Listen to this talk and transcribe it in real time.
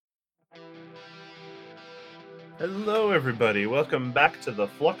Hello, everybody. Welcome back to the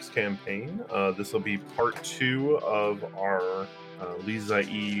Flux campaign. This will be part 2 of our Lisa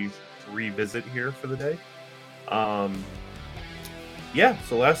E revisit here for the day. So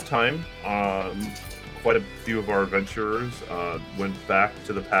last time, quite a few of our adventurers went back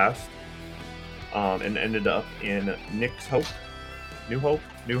to the past and ended up in New Hope.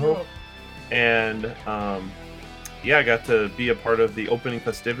 And I got to be a part of the opening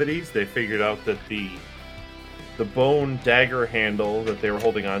festivities. They figured out that the bone dagger handle that they were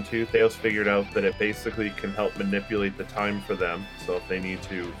holding onto, Theos figured out that it basically can help manipulate the time for them. So if they need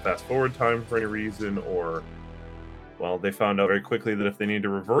to fast forward time for any reason, or, well, they found out very quickly that if they need to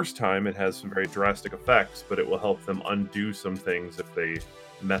reverse time, it has some very drastic effects, but it will help them undo some things if they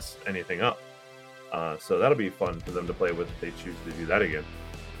mess anything up. So that'll be fun for them to play with if they choose to do that again.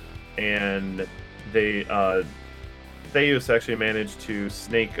 And Theus actually managed to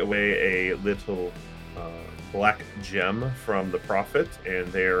snake away a little black gem from the Prophet, and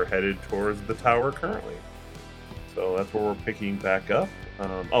they're headed towards the tower currently. So that's where we're picking back up.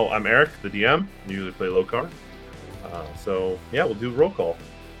 I'm Eric, the DM. I usually play Lokar. We'll do roll call.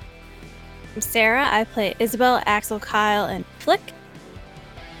 I'm Sarah. I play Isabel, Axel, Kyle, and Flick.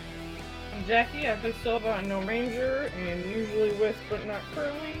 I'm Jackie. I play Silva and No Ranger, and usually with, but not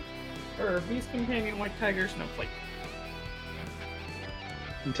currently, or Beast Companion, White Tiger, Snowflake.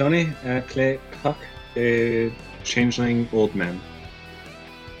 I'm Tony. I play Puck, a changeling old man.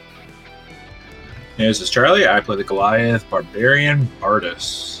 Hey, this is Charlie. I play the Goliath Barbarian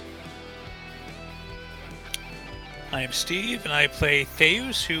Bardus. I am Steve, and I play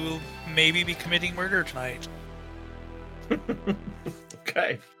Theus, who will maybe be committing murder tonight.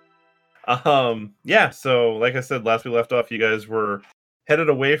 Okay. So like I said, last we left off, you guys were headed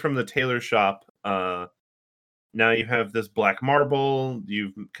away from the tailor shop. Now you have this black marble.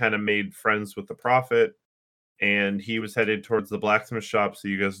 You've kind of made friends with the Prophet, and he was headed towards the blacksmith shop, so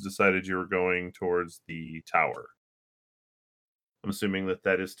you guys decided you were going towards the tower. I'm assuming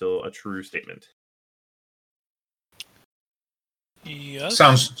that is still a true statement. Yes.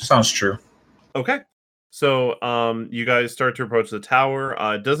 Sounds true. Okay. So you guys start to approach the tower.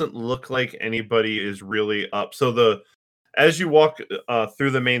 It doesn't look like anybody is really up. So as you walk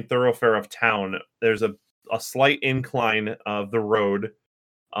through the main thoroughfare of town, there's a slight incline of the road,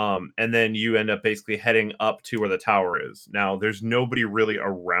 and then you end up basically heading up to where the tower is. Now, there's nobody really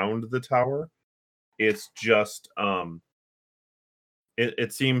around the tower. It's just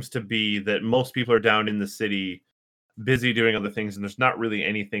it seems to be that most people are down in the city, busy doing other things, and there's not really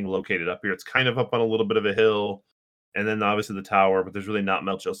anything located up here. It's kind of up on a little bit of a hill, and then obviously the tower, but there's really not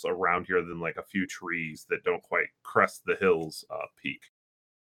much else around here than like a few trees that don't quite crest the hill's peak.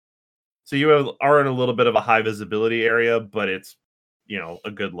 So you are in a little bit of a high visibility area, but it's,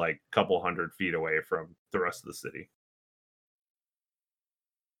 a good like couple 100 feet away from the rest of the city.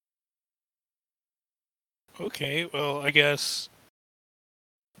 Okay, well, I guess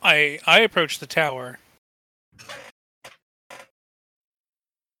I approach the tower.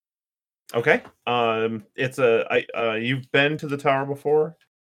 Okay. You've been to the tower before?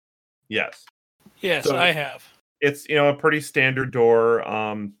 Yes. Yes, so I have. It's, a pretty standard door.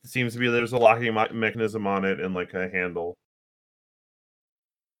 Seems to be there's a locking mechanism on it and like a handle.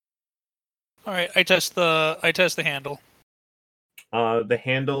 All right, I test the handle. The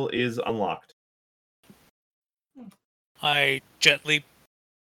handle is unlocked. I gently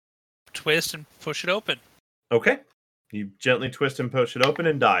twist and push it open. Okay. You gently twist and push it open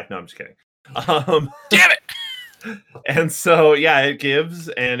and die. No, I'm just kidding. Damn it! And so, it gives,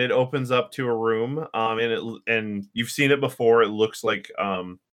 and it opens up to a room. And you've seen it before. It looks like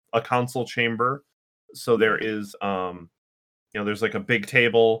a council chamber. So there is, there's like a big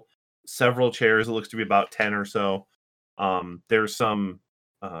table, several chairs. It looks to be about 10 or so. There's some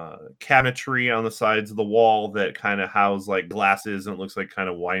cabinetry on the sides of the wall that kind of house like glasses, and it looks like kind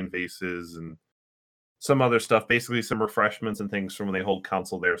of wine vases and some other stuff, basically some refreshments and things from when they hold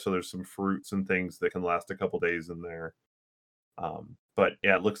council there. So there's some fruits and things that can last a couple days in there.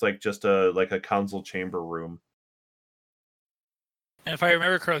 It looks like just a council chamber room. And if I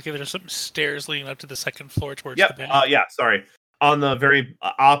remember correctly, there's some stairs leading up to the second floor towards the back. Sorry. On the very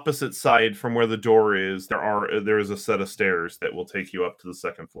opposite side from where the door is, there is a set of stairs that will take you up to the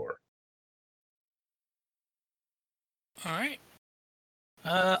second floor. All right.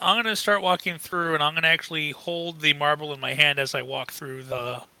 I'm going to start walking through, and I'm going to actually hold the marble in my hand as I walk through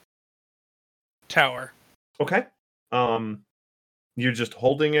the tower. Okay. You're just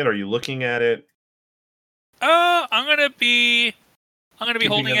holding it? Are you looking at it? I'm going to be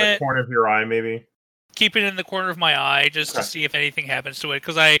holding it in the corner of your eye, maybe. Keep it in the corner of my eye just to see if anything happens to it,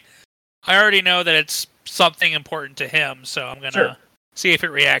 because I already know that it's something important to him, so I'm gonna Sure. see if it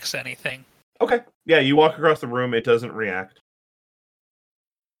reacts to anything. Okay. Yeah, you walk across the room. It doesn't react.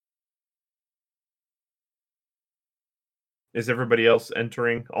 Is everybody else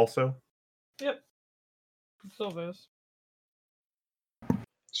entering also? Yep. Silvus.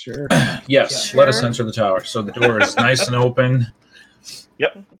 Sure. Yes, let us enter the tower. So the door is nice and open.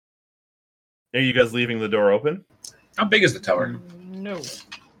 Yep. Are you guys leaving the door open? How big is the tower? No.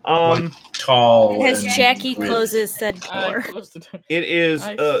 Tall. As and Jackie width. closes said I door. closed the door. It is.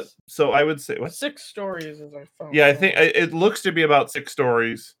 So I would say what? 6 stories as I found. Yeah, I think it looks to be about 6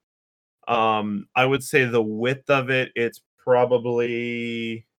 stories. I would say the width of it, it's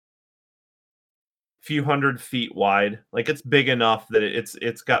probably a few hundred feet wide. Like it's big enough that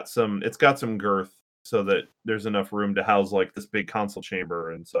it's got some girth, so that there's enough room to house like this big console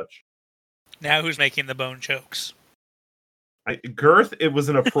chamber and such. Now who's making the bone jokes? Girth, it was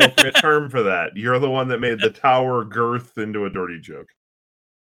an appropriate term for that. You're the one that made the tower girth into a dirty joke.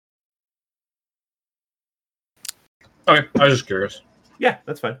 Okay, I was just curious. Yeah,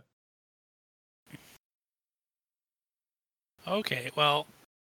 that's fine. Okay, well,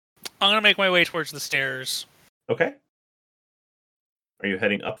 I'm gonna make my way towards the stairs. Okay. Are you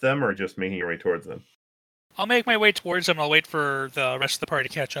heading up them or just making your way towards them? I'll make my way towards them. I'll wait for the rest of the party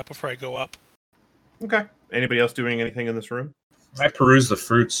to catch up before I go up. Okay. Anybody else doing anything in this room? I peruse the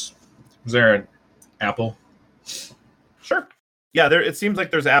fruits. Is there an apple? Sure. Yeah, there. It seems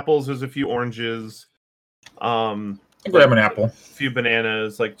like there's apples. There's a few oranges. I'll grab an apple. A few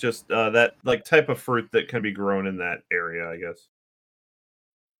bananas. Like just that like type of fruit that can be grown in that area, I guess.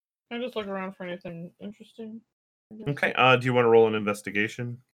 I just look around for anything interesting. I guess. Okay. Do you want to roll an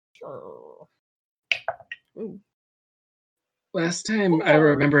investigation? Sure. Ooh. Last time I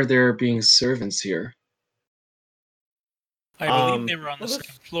remember there being servants here. I believe Um, they were on the well,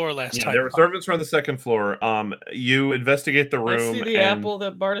 second floor last Yeah, time. there were servants on the second floor. You investigate the room. I see the and- apple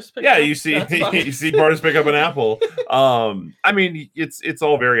that Bartis picked Yeah, up. you see That's about you it. see Bartis pick up an apple. I mean, it's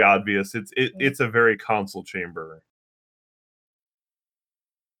all very obvious. It's a very console chamber.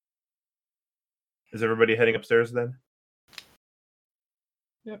 Is everybody heading upstairs then?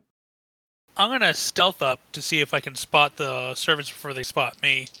 I'm gonna stealth up to see if I can spot the servants before they spot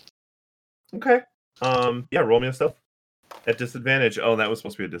me. Okay. Yeah, roll me a stealth. At disadvantage. Oh, that was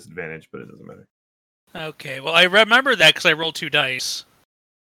supposed to be a disadvantage, but it doesn't matter. Okay, well I remember that because I rolled 2 dice.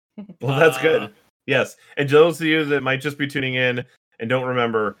 Well, that's Uh, good. Yes. And those of you that might just be tuning in and don't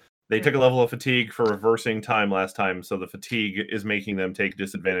remember, they took a level of fatigue for reversing time last time, so the fatigue is making them take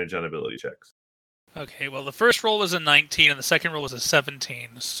disadvantage on ability checks. Okay, well the first roll was a 19 and the second roll was a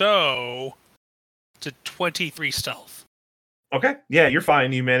 17, so it's a 23 stealth. Okay. Yeah, you're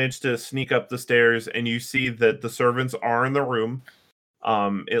fine. You managed to sneak up the stairs, and you see that the servants are in the room.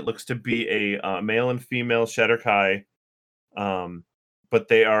 It looks to be a male and female Shatterkai, but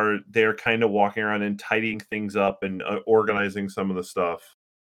they're kind of walking around and tidying things up and organizing some of the stuff.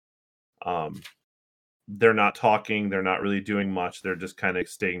 They're not talking. They're not really doing much. They're just kind of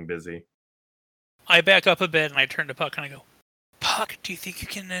staying busy. I back up a bit and I turn to Puck and I go, Puck, do you think you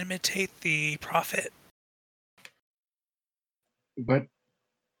can imitate the prophet? What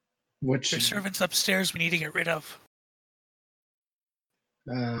There's should, servants upstairs we need to get rid of.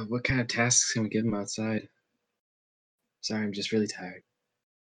 what kind of tasks can we give them outside? Sorry, I'm just really tired.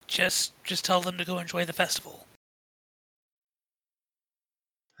 Just tell them to go enjoy the festival.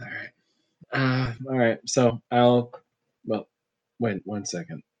 All right. So wait 1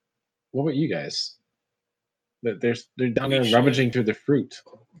 second. What about you guys? They're down We there should- rummaging through the fruit.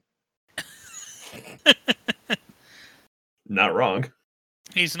 Not wrong.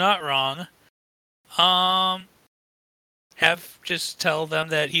 He's not wrong. Just tell them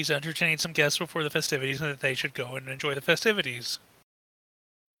that he's entertaining some guests before the festivities and that they should go and enjoy the festivities.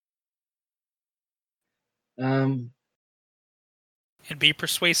 Um, And be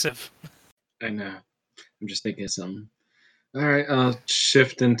persuasive. I know. I'm just thinking of something. All right, I'll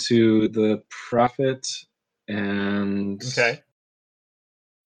shift into the prophet and. Okay.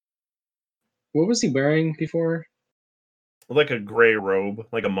 What was he wearing before? Like a gray robe,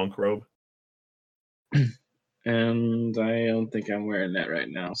 like a monk robe. And I don't think I'm wearing that right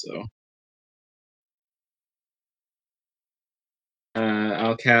now, so.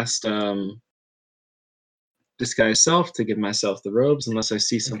 I'll cast Disguise Self to give myself the robes unless I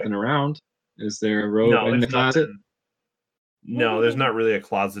see something around. Is there a robe in the there's closet? nothing. No, there's not really a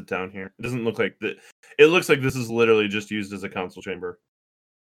closet down here. It doesn't look like that. It looks like this is literally just used as a council chamber.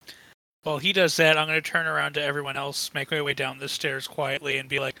 While he does that, I'm going to turn around to everyone else, make my way down the stairs quietly, and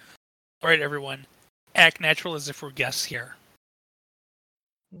be like, all right, everyone, act natural as if we're guests here.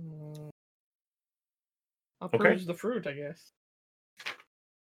 I'll Okay. peruse the fruit, I guess.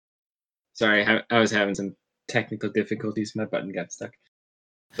 Sorry, I was having some technical difficulties. My button got stuck.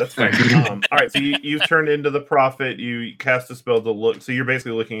 That's fine. All right, so you've turned into the prophet. You cast a spell to look. So you're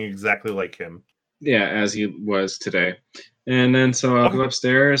basically looking exactly like him. Yeah, as he was today. And then so I'll go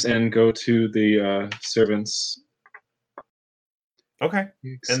upstairs and go to the servants. Okay.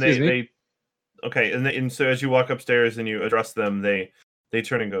 Excuse me. Okay, and so as you walk upstairs and you address them, they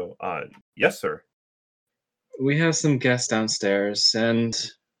turn and go, yes, sir. We have some guests downstairs, and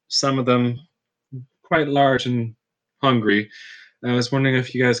some of them quite large and hungry. I was wondering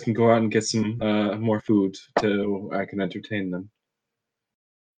if you guys can go out and get some more food so I can entertain them.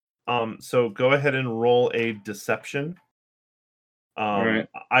 So go ahead and roll a deception. All right.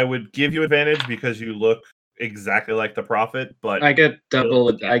 I would give you advantage because you look exactly like the prophet, but I get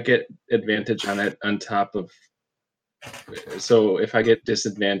double. Yeah. I get advantage on it on top of. So if I get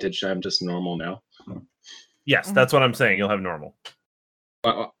disadvantage, I'm just normal now. yes, that's what I'm saying. You'll have normal.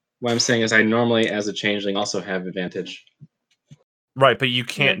 What I'm saying is, I normally, as a changeling, also have advantage. Right, but you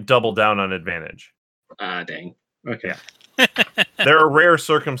can't double down on advantage. Ah, dang. Okay. Yeah. There are rare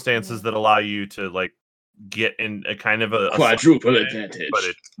circumstances that allow you to like get in a kind of a Quadruple advantage. but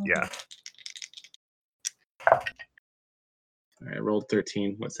yeah. All right, I rolled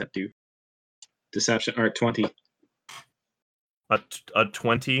 13. What's that do? Deception, or 20. A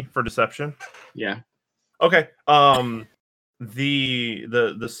 20 for deception. Yeah. Okay. The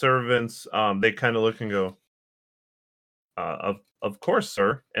servants they kind of look and go, of course,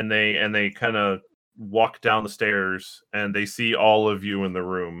 sir, and they kind of walk down the stairs and they see all of you in the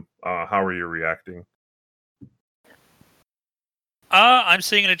room. How are you reacting? I'm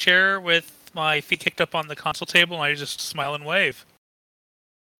sitting in a chair with my feet kicked up on the console table, and I just smile and wave.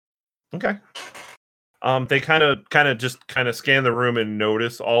 Okay. They kind of just scan the room and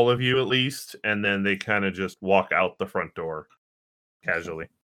notice all of you at least, and then they kind of just walk out the front door casually.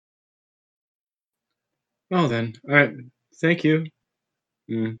 Oh, then. All right. Thank you.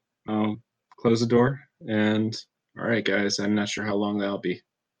 I'll close the door. And all right, guys. I'm not sure how long that'll be.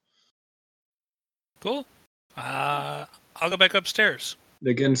 Cool. I'll go back upstairs.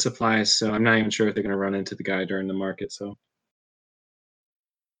 They're getting supplies, so I'm not even sure if they're going to run into the guy during the market. So,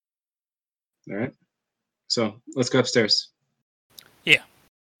 all right. So let's go upstairs. Yeah.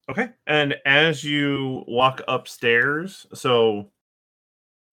 Okay. And as you walk upstairs, so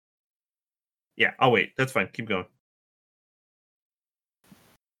yeah, I'll wait. That's fine. Keep going.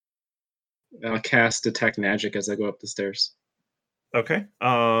 I'll cast Detect Magic as I go up the stairs. Okay.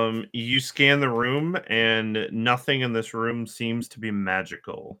 You scan the room, and nothing in this room seems to be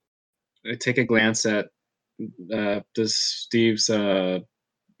magical. I take a glance at does Steve's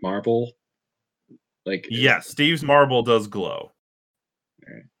marble like? Yes, Steve's marble does glow.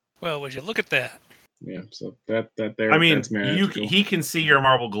 Well, would you look at that? Yeah. So that there. I mean, that's magical. he can see your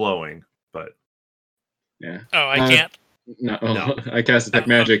marble glowing, but Yeah. Oh, I can't. No. No. I cast Detect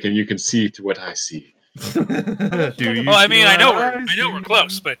Magic, and you can see to what I see. do you? Well, I mean, I know see we're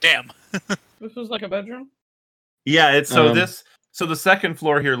close, but damn. This was like a bedroom? Yeah, it's so the second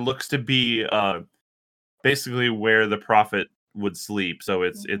floor here looks to be basically where the prophet would sleep. So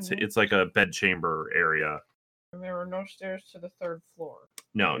it's like a bedchamber area. And there were no stairs to the third floor.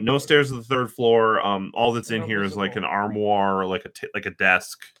 No stairs to the third floor. All that's in No here is like an visible. armoire, like a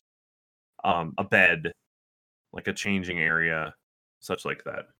desk, a bed, like a changing area, such like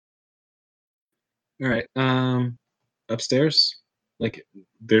that. All right. Upstairs, like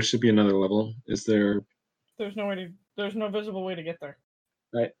there should be another level. Is there? There's no visible way to get there.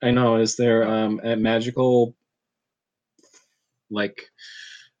 I know. Is there a magical like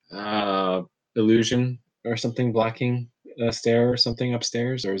illusion or something blocking a stair or something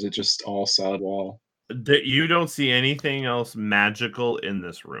upstairs, or is it just all solid wall? You don't see anything else magical in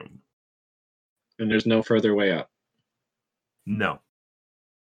this room. And there's no further way up. No.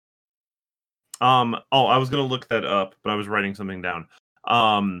 I was gonna look that up, but I was writing something down.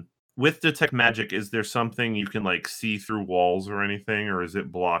 With Detect Magic, is there something you can like see through walls or anything, or is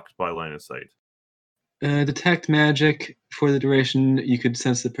it blocked by line of sight? Detect Magic, for the duration, you could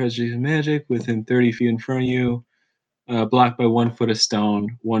sense the presence of magic within 30 feet in front of you. Blocked by 1 foot of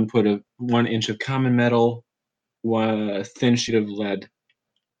stone, 1 inch of common metal, a thin sheet of lead,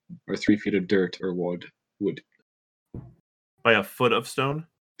 or 3 feet of dirt or wood. By a foot of stone?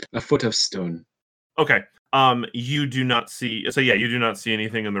 A foot of stone. Okay. You do not see. So yeah, you do not see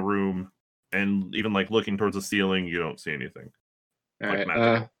anything in the room, and even like looking towards the ceiling, you don't see anything. All Like right,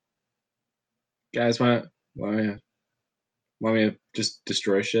 magical. guys, want me to just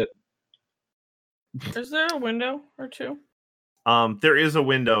destroy shit? Is there a window or two? There is a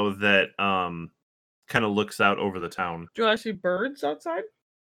window that kind of looks out over the town. Do I see birds outside?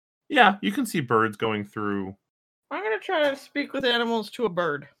 Yeah, you can see birds going through. I'm gonna try to speak with animals to a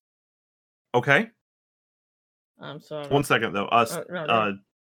bird. Okay. So 1 second though. no.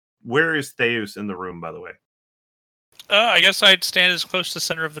 Where is Theus in the room, by the way? I guess I'd stand as close to the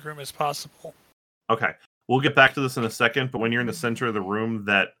center of the room as possible. Okay. We'll get back to this in a second, but when you're in the center of the room,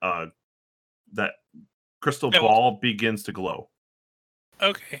 that crystal ball begins to glow.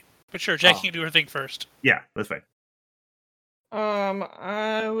 Okay. But sure, Jackie can do her thing first. Yeah, that's fine.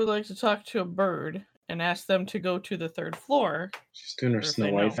 I would like to talk to a bird and ask them to go to the 3rd floor. She's doing her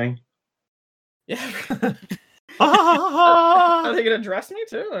Snow White thing. Yeah. Are they gonna dress me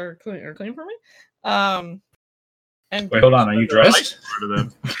too, or clean for me? And Wait, hold on. Are you dressed?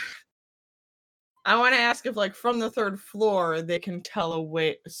 I want to ask if, like, from the 3rd floor, they can tell a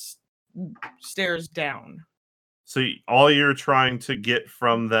way stairs down. So all you're trying to get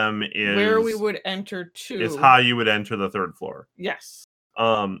from them is where we would enter to. Is how you would enter the 3rd floor. Yes.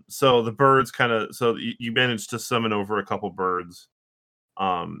 So the birds you managed to summon over a couple birds,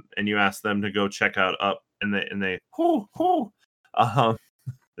 and you ask them to go check out up, and they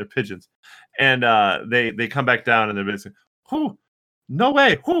they're pigeons, and they come back down, and they're basically, no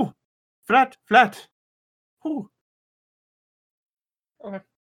way, flat, Okay.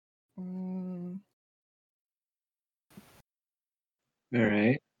 All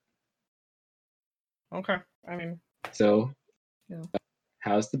right. Okay. I mean, so yeah.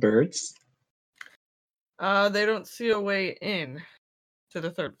 How's the birds? They don't see a way in to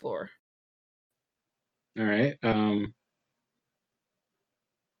the 3rd floor. All right. I'm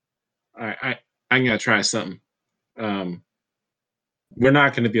gonna try something. We're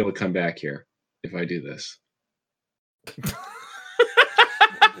not gonna be able to come back here if I do this.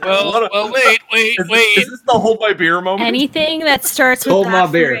 Well, wait. Is this the hold my beer moment? Anything that starts with Hold my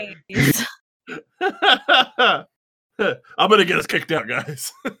that beer. phrase. I'm gonna get us kicked out,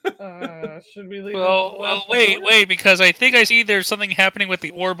 guys. Should we leave? Well, wait, because I think I see there's something happening with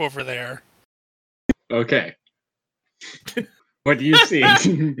the orb over there. Okay. What do you see?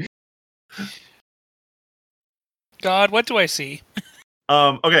 God, what do I see?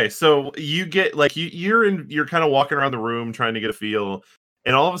 Okay, so you get you're kind of walking around the room trying to get a feel,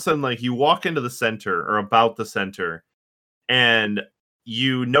 and all of a sudden, like, you walk into the center or about the center, and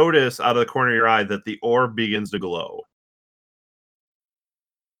you notice out of the corner of your eye that the orb begins to glow.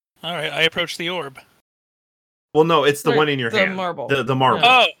 All right, I approach the orb. Well, no, it's the one in your hand. The marble. The marble.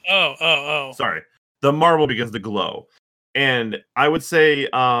 Oh. Sorry. The marble begins to glow. And I would say,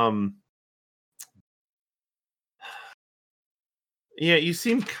 yeah, you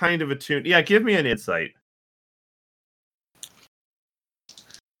seem kind of attuned. Yeah, give me an insight.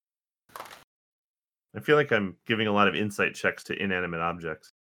 I feel like I'm giving a lot of insight checks to inanimate objects.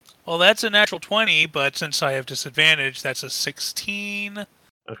 Well, that's a natural 20, but since I have disadvantage, that's a 16.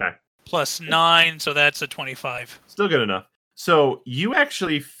 Okay. Plus 9, so that's a 25. Still good enough. So you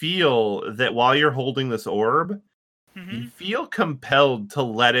actually feel that while you're holding this orb, you feel compelled to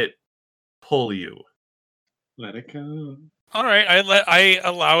let it pull you. Let it go. All right, I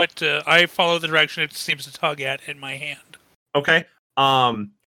allow it to. I follow the direction it seems to tug at in my hand. Okay.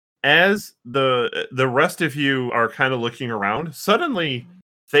 As the rest of you are kind of looking around, suddenly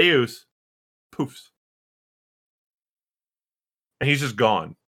Theus poofs. And he's just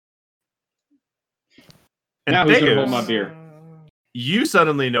gone. And Now who's gonna Theus, hold my beer? you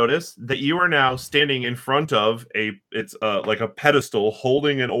suddenly notice that you are now standing in front of like a pedestal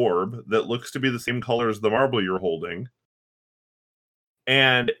holding an orb that looks to be the same color as the marble you're holding.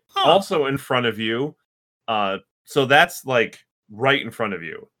 And also in front of you, so that's like right in front of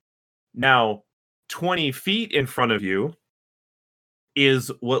you. Now, 20 feet in front of you is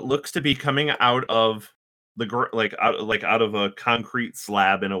what looks to be coming out of out of a concrete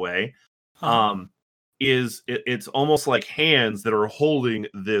slab in a way. It's almost like hands that are holding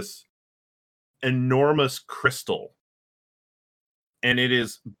this enormous crystal, and it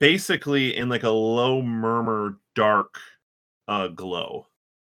is basically in like a low murmur, dark glow.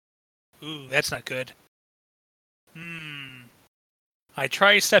 Ooh, that's not good. I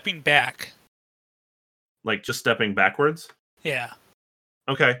try stepping back. Like just stepping backwards? Yeah.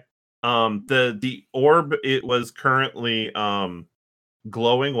 Okay. The orb, it was currently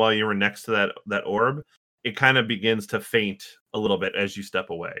glowing while you were next to that orb. It kind of begins to faint a little bit as you step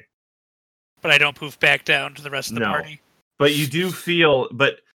away. But I don't poof back down to the rest of the party. But you do feel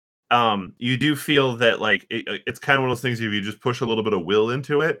that like it's kind of one of those things, if you just push a little bit of will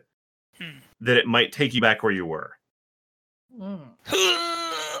into it, that it might take you back where you were.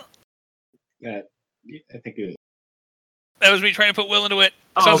 That I think it That was me trying to put will into it.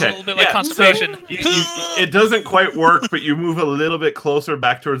 Oh, Sounds okay. a little bit like Yeah, constipation. so it doesn't quite work, but you move a little bit closer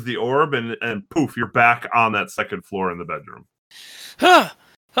back towards the orb, and poof, you're back on that second floor in the bedroom.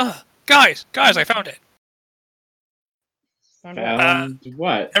 Guys, I found it. Found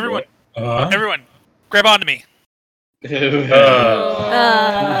what? Everyone, everyone, grab onto me.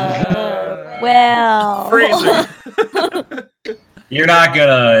 Well. Fraser. You're not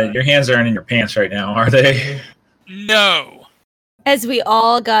gonna. Your hands aren't in your pants right now, are they? No. As we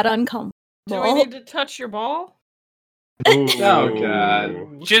all got uncomfortable. Do we need to touch your ball? Oh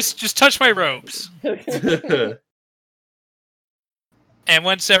God! Just touch my robes. And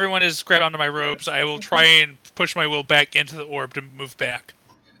once everyone is grabbed onto my robes, I will try and push my will back into the orb to move back.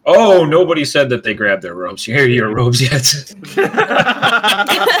 Oh, nobody said that they grabbed their robes. You hear your robes yet?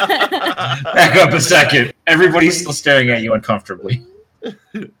 Back up a second. Everybody's still staring at you uncomfortably.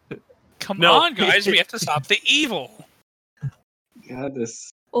 Come on, guys, we have to stop the evil. God,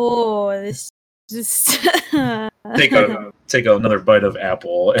 this. Oh, this just. Take another bite of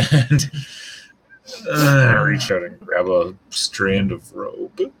apple and reach out and grab a strand of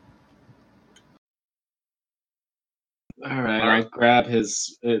robe. All right, I'll grab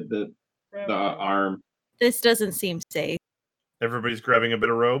his the arm. This doesn't seem safe. Everybody's grabbing a bit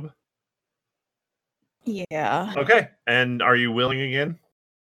of robe. Yeah. Okay, and are you willing again?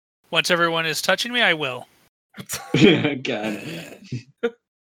 Once everyone is touching me, I will. God.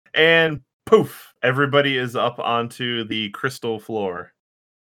 And poof, everybody is up onto the crystal floor.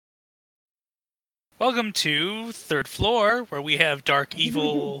 Welcome to third floor, where we have dark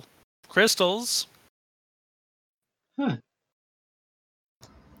evil crystals. Huh.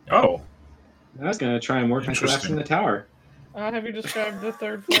 Oh. I was gonna try and work on collapsing the tower. Have you described the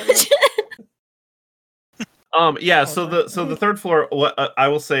third floor? Yeah. So the third floor. I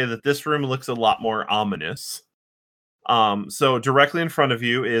will say that this room looks a lot more ominous. So directly in front of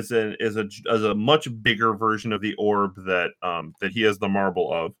you is a much bigger version of the orb that he has the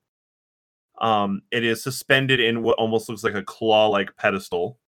marble of. It is suspended in what almost looks like a claw-like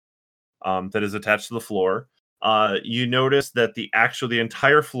pedestal that is attached to the floor. You notice that the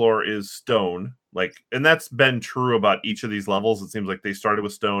entire floor is stone, and that's been true about each of these levels. It seems like they started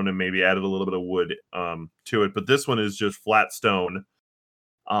with stone and maybe added a little bit of wood to it, but this one is just flat stone.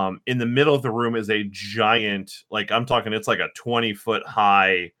 In the middle of the room is a giant, I'm talking, it's like a 20-foot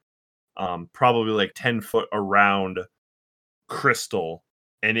high, probably like 10-foot around crystal,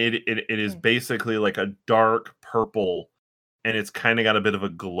 and it is basically like a dark purple, and it's kind of got a bit of a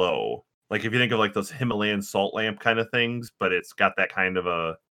glow. Like if you think of like those Himalayan salt lamp kind of things, but it's got that kind of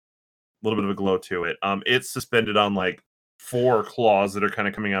a little bit of a glow to it. It's suspended on like 4 claws that are kind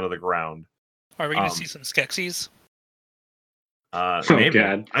of coming out of the ground. Are we going to see some Skeksis? Maybe.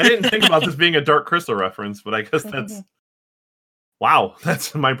 God. I didn't think about this being a Dark Crystal reference, but I guess that's wow.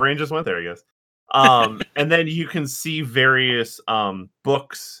 That's my brain just went there, I guess. And then you can see various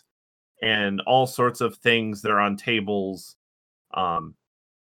books and all sorts of things that are on tables.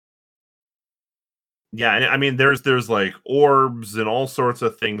 Yeah, and I mean, there's like orbs and all sorts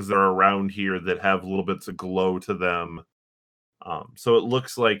of things that are around here that have little bits of glow to them. So it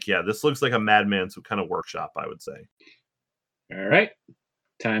looks like, this looks like a madman's kind of workshop, I would say. All right,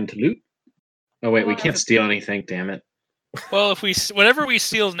 time to loot. Oh wait, we can't steal anything. Damn it. Well, if whatever we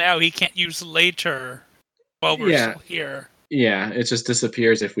steal now, he can't use later while we're still here. Yeah, it just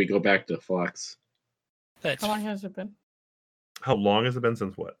disappears if we go back to Flux. That's How long has it been? How long has it been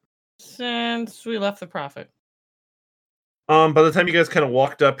since what? Since we left the Prophet. By the time you guys kind of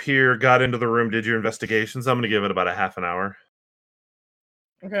walked up here, got into the room, did your investigations, I'm going to give it about a half an hour.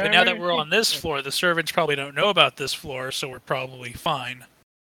 Okay, But now that we're on this floor, the servants probably don't know about this floor, so we're probably fine.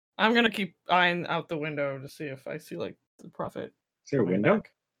 I'm gonna keep eyeing out the window to see if I see like the Prophet. Is there a coming window?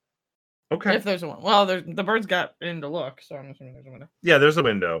 back. Okay. If there's one. Well, the birds got in to look, so I'm assuming there's a window Yeah, there's a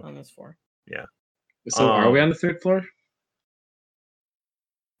window. on this floor. So are we on the third floor?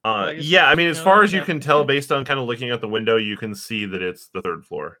 I guess Yeah, I mean, as far as you yeah. can tell, based on kind of looking at the window, you can see that it's the third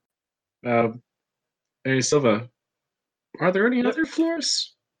floor. Hey Silva, are there any other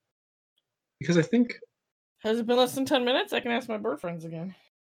floors? Because I think Has it been less than 10 minutes? I can ask my bird friends again.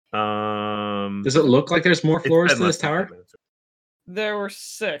 does it look like there's more it's floors been to less this than 10 tower? minutes. There were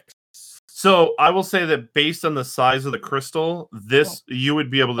 6. So I will say that based on the size of the crystal, you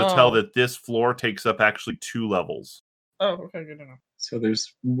would be able to tell that this floor takes up actually 2 levels. Oh, okay, good to know. So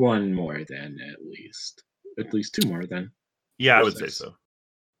there's one more then, at least 2 more then. Yeah, I would say 6. so.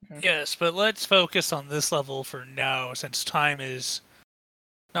 Okay. Yes, but let's focus on this level for now, since time is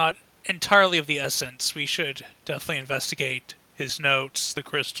not entirely of the essence. We should definitely investigate his notes, the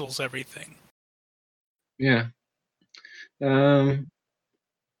crystals, everything. Yeah. Well,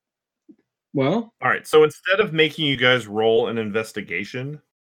 All right. So instead of making you guys roll an investigation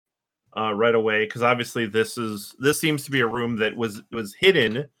right away, because obviously this seems to be a room that was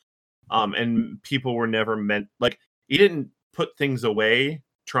hidden, and people were never meant like he didn't put things away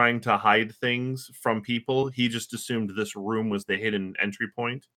trying to hide things from people. He just assumed this room was the hidden entry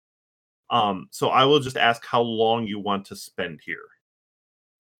point. So I will just ask how long you want to spend here.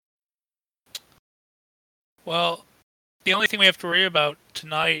 Well, the only thing we have to worry about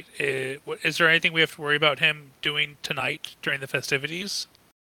tonight is there anything we have to worry about him doing tonight during the festivities?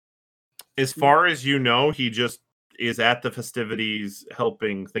 As far as you know, he just is at the festivities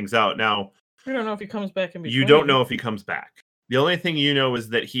helping things out. Now, We don't know if he comes back in between. you don't know if he comes back. The only thing you know is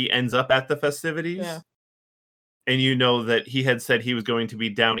that he ends up at the festivities. Yeah. And you know that he had said he was going to be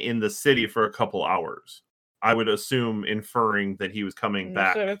down in the city for a couple hours. I would assume inferring that he was coming And you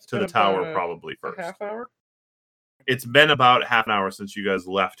back said it's to the been tower about probably A first. half hour? It's been about half an hour since you guys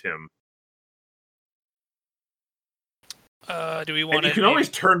left him. Do we And want you can always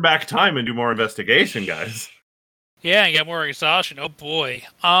turn back time and do more investigation, guys. Yeah, and get more exhaustion. Oh boy.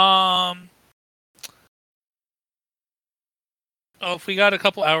 Oh, if we got a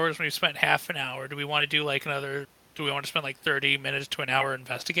couple hours and we spent half an hour, do we want to do like another? Do we want to spend like 30 minutes to an hour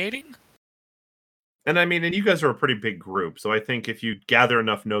investigating? And I mean, and you guys are a pretty big group, so I think if you gather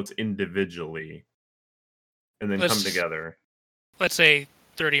enough notes individually and then come together. Let's say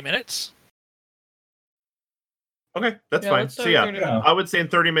 30 minutes. Okay, that's Yeah, fine. let's So say yeah, 30 minutes. I would say in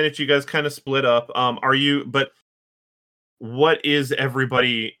 30 minutes you guys kind of split up. But what is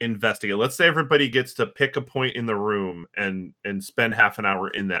everybody investigating? Let's say everybody gets to pick a point in the room and spend half an hour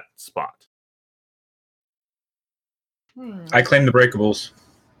in that spot. I claim the breakables.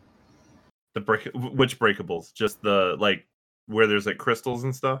 Which breakables? Just the like where there's like crystals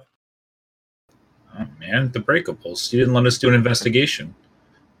and stuff? Oh man, the breakables. You didn't let us do an investigation.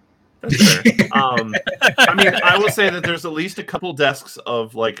 That's fair. I mean, I will say that there's at least a couple desks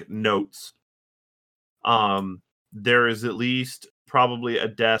of like notes. There is at least probably a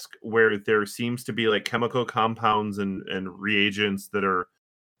desk where there seems to be like chemical compounds and reagents that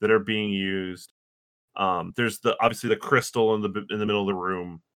are being used. There's obviously the crystal in the middle of the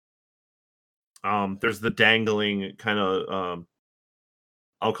room. There's the dangling kind of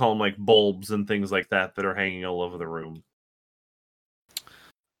I'll call them like bulbs and things like that are hanging all over the room.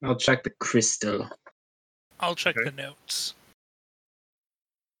 I'll check the crystal I'll check Okay. the notes.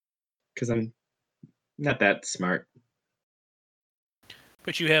 because I'm not that smart.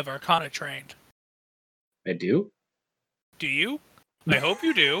 But you have Arcana trained. I do. Do you? I hope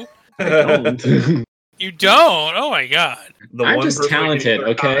you do. I don't. You don't? Oh my god. The I'm one just person that gets talented,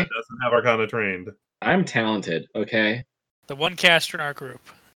 Arcana okay? doesn't have Arcana trained. I'm talented, okay? The one caster in our group.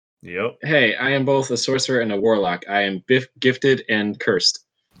 Yep. Hey, I am both a sorcerer and a warlock. I am gifted and cursed.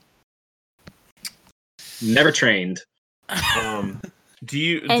 Never trained. Do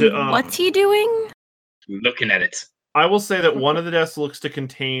you? And what's he doing? Looking at it. I will say that one of the desks looks to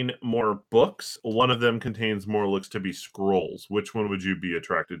contain more books. One of them contains more looks to be scrolls. Which one would you be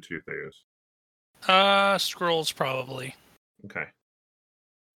attracted to, Theus? Scrolls probably. Okay.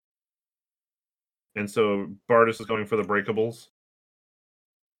 And so Bardus is going for the breakables.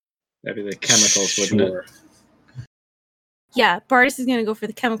 That'd be the chemicals, wouldn't it? Sure. Yeah, Bardis is gonna go for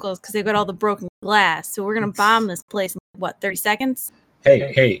the chemicals because they've got all the broken glass. So we're gonna bomb this place in what, 30 seconds?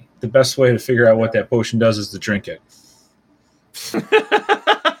 Hey, the best way to figure out what that potion does is to drink it.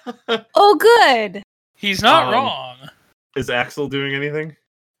 Oh, good. He's not Um, wrong. Is Axel doing anything?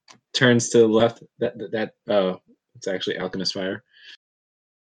 Turns to the left. It's actually alchemist fire.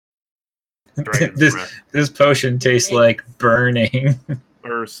 Dragon's this breath. this potion tastes like burning.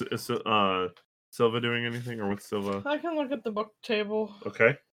 Or Silva doing anything? Or what's Silva? I can look at the book table.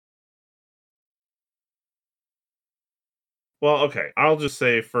 Okay. Well, okay. I'll just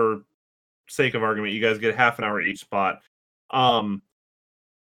say for sake of argument, you guys get half an hour at each spot.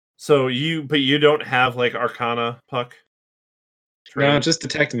 So you don't have like Arcana, Puck? No, Trained? just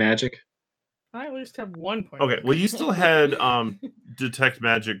detect magic. I at least have 1 point. Okay, well, you still had detect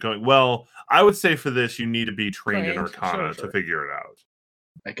magic going. Well, I would say for this, you need to be trained in Trained, Arcana sure. to figure it out,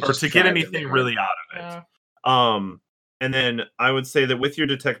 I could or just to get try anything really out of it. Yeah. And then I would say that with your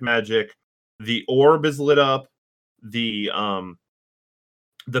detect magic, the orb is lit up. The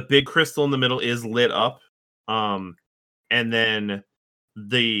big crystal in the middle is lit up. And then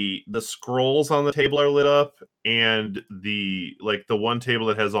the scrolls on the table are lit up, and the one table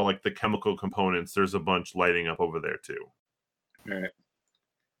that has all like the chemical components, there's a bunch lighting up over there too. All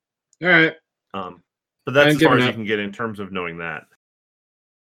right. But that's I'm as far giving as you up. can get in terms of knowing that.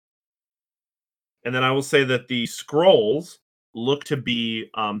 And then I will say that the scrolls look to be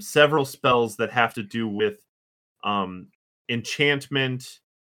several spells that have to do with enchantment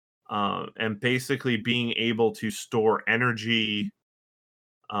and basically being able to store energy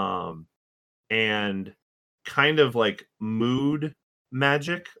and kind of like mood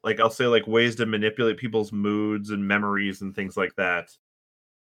magic. Like I'll say like ways to manipulate people's moods and memories and things like that.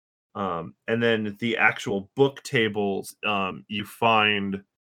 And then the actual book tables, you find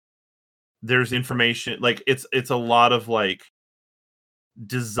there's information like it's a lot of like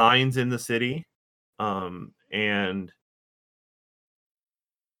designs in the city, and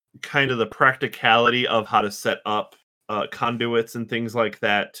kind of the practicality of how to set up conduits and things like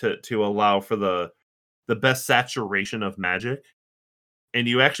that to allow for the best saturation of magic. And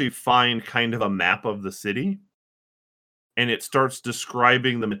you actually find kind of a map of the city, and it starts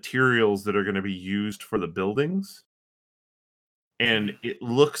describing the materials that are going to be used for the buildings. And it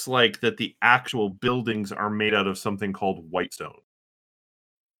looks like that the actual buildings are made out of something called whitestone.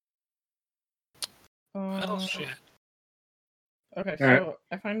 Well, shit. Okay, All right. so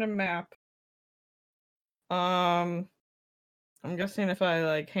I find a map. I'm guessing if I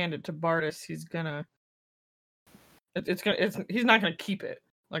like hand it to Bardis, he's gonna. He's not gonna keep it.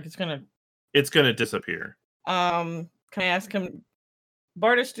 Like it's gonna Disappear. Can I ask him,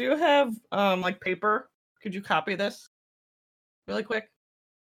 Bardis, do you have like paper? Could you copy this really quick?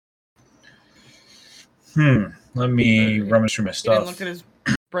 Let me rummage through my He stuff. didn't look at his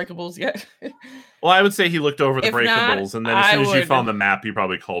breakables yet. Well, I would say he looked over the If not, breakables, and then as soon as you would- found the map, you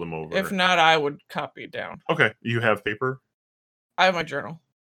probably called him over. If not, I would copy it down. Okay, you have paper? I have my journal.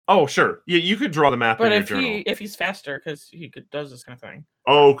 Oh, sure. Yeah, you could draw the map But in your if journal. if he's faster, because he does this kind of thing,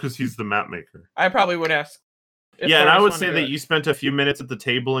 Oh, because he's the map maker. I probably would ask. if Yeah, and I Bardis would wanted say to that do it. you spent a few minutes at the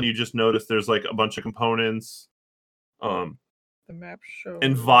table and you just noticed there's like a bunch of components, The map shows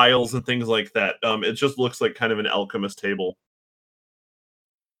and vials and things like that. It just looks like kind of an alchemist table,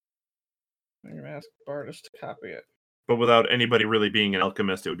 I'm gonna ask Bardis to copy it. but without anybody really being an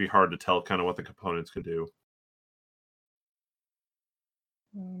alchemist, it would be hard to tell kind of what the components could do.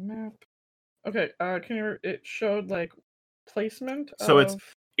 Map. Okay. Can you? It showed like placement. So of...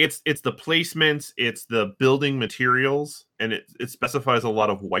 it's the placements, it's the building materials, and it specifies a lot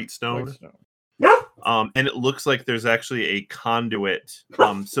of whitestone. And it looks like there's actually a conduit.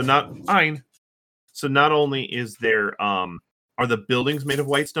 So not only is there are the buildings made of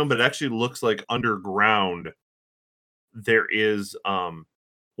whitestone, but it actually looks like underground there is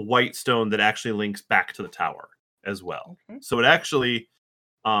whitestone that actually links back to the tower as well. Okay. So it actually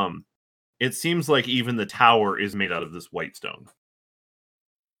it seems like even the tower is made out of this whitestone.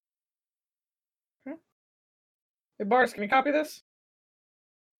 Hey, Bardis, can you copy this?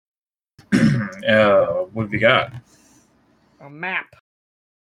 What have you got? A map.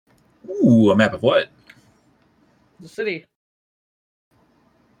 Ooh, a map of what? The city.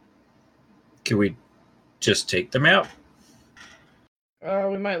 Can we just take the map?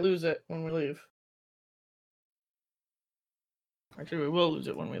 We might lose it when we leave. Actually, we will lose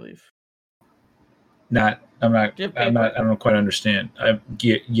it when we leave. I don't quite understand.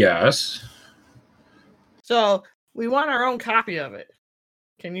 Yes. So we want our own copy of it.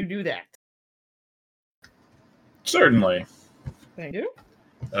 Can you do that? Certainly. Thank you.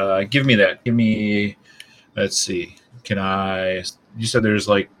 Give me that. Let's see. You said is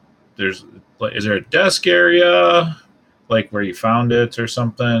there a desk area, like where you found it or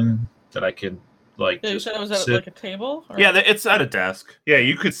something that I could like Yeah, you just said it was at sit? like a table? Or... Yeah, it's at a desk. Yeah,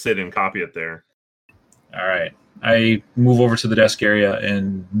 you could sit and copy it there. All right. I move over to the desk area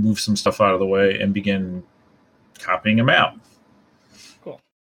and move some stuff out of the way and begin copying them out. Cool.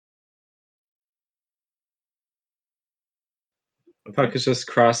 Puck is just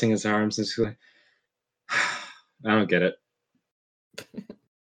crossing his arms and just like, I don't get it.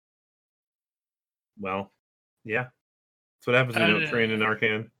 Well, yeah. That's what happens when you don't train in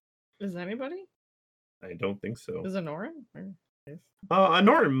Arcan. Is anybody? I don't think so. Is it Norin?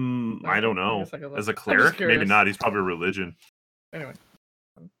 Norton, I don't I know. guess I could look. As a I'm just cleric, maybe curious. not. He's probably religion. Anyway,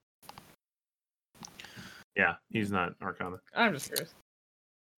 Yeah, he's not Arcana. I'm just curious.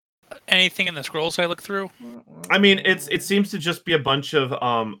 Anything in the scrolls I look through? I mean, it seems to just be a bunch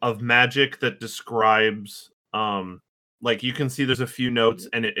of magic that describes like you can see there's a few notes,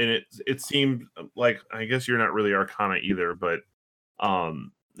 and it seemed like, I guess you're not really Arcana either, but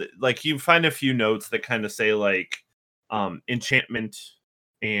like you find a few notes that kind of say like enchantment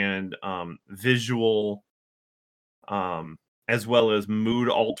and visual, as well as mood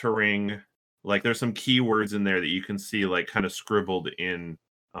altering. Like there's some keywords in there that you can see like kind of scribbled in.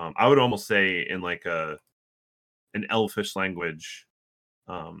 I would almost say in like an elfish language,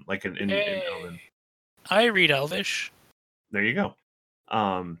 like in Elven. I read Elvish. There you go.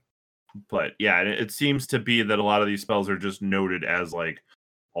 But yeah, it seems to be that a lot of these spells are just noted as like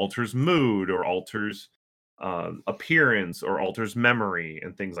alters mood or alters appearance or alters memory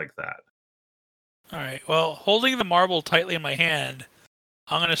and things like that. All right. Well, holding the marble tightly in my hand,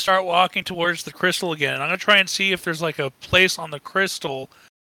 I'm going to start walking towards the crystal again. I'm going to try and see if there's like a place on the crystal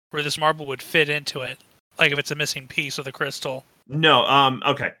where this marble would fit into it. Like if it's a missing piece of the crystal. No,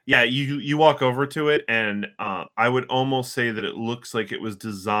 okay. Yeah, you walk over to it and I would almost say that it looks like it was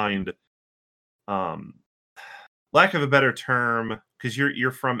designed lack of a better term, because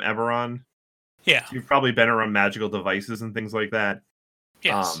you're from Eberron. Yeah. So you've probably been around magical devices and things like that.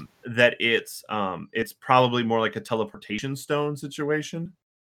 Yes. That it's probably more like a teleportation stone situation.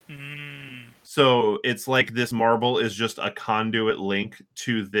 So it's like this marble is just a conduit link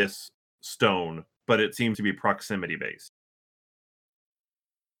to this stone, but it seems to be proximity based.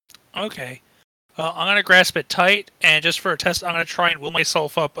 Okay. Well, I'm going to grasp it tight, and just for a test, I'm going to try and will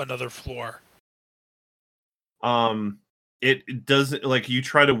myself up another floor. It doesn't, like, you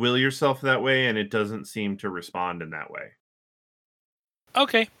try to will yourself that way, and it doesn't seem to respond in that way.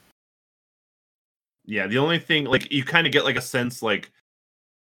 Okay. Yeah, the only thing, like, you kind of get like a sense, like,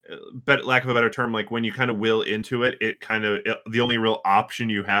 lack of a better term, like when you kind of will into it, the only real option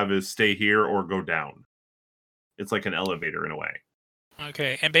you have is stay here or go down. It's like an elevator in a way.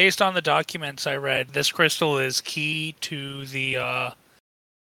 Okay, and based on the documents I read, this crystal is key to the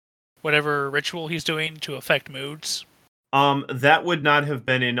whatever ritual he's doing to affect moods. That would not have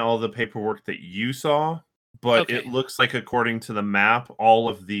been in all the paperwork that you saw, but Okay. It looks like according to the map, all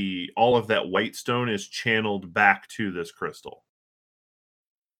of that white stone is channeled back to this crystal.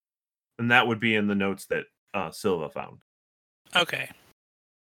 And that would be in the notes that Silva found. Okay.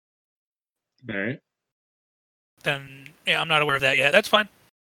 All right. Then, yeah, I'm not aware of that yet. That's fine.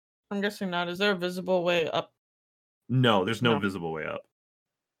 I'm guessing not. Is there a visible way up? No, there's no No. visible way up.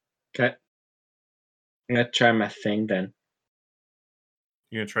 Okay. I'm gonna try my thing then.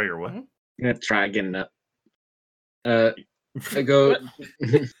 You're gonna try your what? Mhm. I'm gonna try getting up. I go.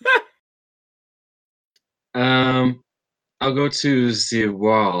 I'll go to the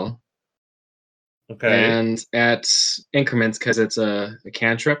wall. Okay. And at increments, because it's a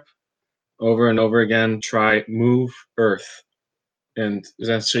cantrip, over and over again, try move earth, and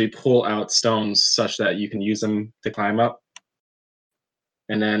essentially pull out stones such that you can use them to climb up.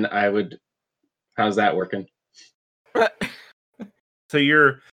 And then how's that working? So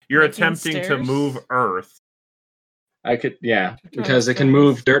you're Making attempting to stairs? move earth. I could, yeah, To turn because it can stones.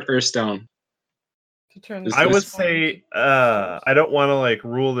 move dirt or stone. To turn Is I would this- say I don't want to like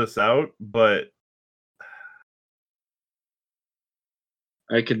rule this out, but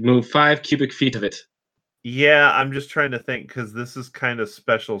I could move 5 cubic feet of it. yeah, I'm just trying to think because this is kind of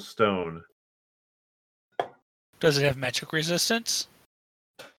special stone. Does it have magic resistance?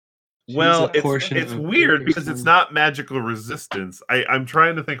 Well, a portion it's of weird Baker's because it's stone. not magical resistance. I'm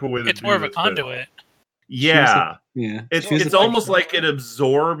trying to think of a way to It's do more of a this, but- conduit. Yeah, Yeah. it's almost like it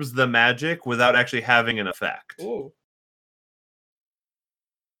absorbs the magic without actually having an effect. Ooh.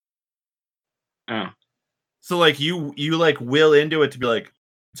 Oh. So like you like will into it to be like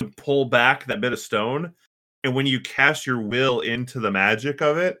to pull back that bit of stone, and when you cast your will into the magic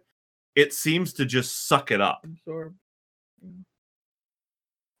of it, it seems to just suck it up. Absorb.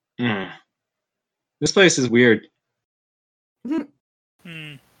 This place is weird. Hmm.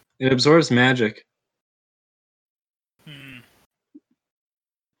 It absorbs magic. Hmm.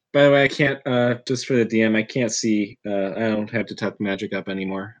 By the way, I can't, just for the DM, I can't see, I don't have to type magic up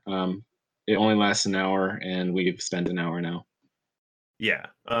anymore. It only lasts an hour, and we've spent an hour now. Yeah.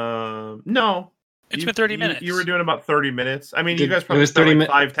 No. It's been 30 minutes. You were doing about 30 minutes. I mean, you Did- guys it probably was spent 30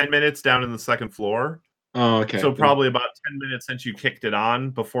 like 5-10 minutes down in the second floor. Oh, okay. So probably about 10 minutes since you kicked it on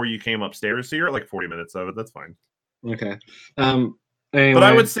before you came upstairs. So you're at like 40 minutes of it. That's fine. Okay. But I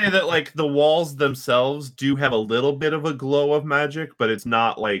Anyway, would say that like the walls themselves do have a little bit of a glow of magic, but it's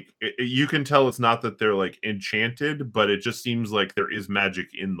not like you can tell it's not that they're like enchanted, but it just seems like there is magic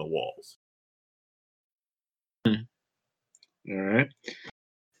in the walls. All right.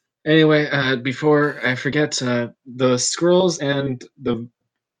 Anyway, before I forget, the scrolls and the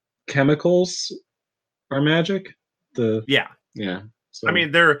chemicals are magic. Yeah. Yeah. So, I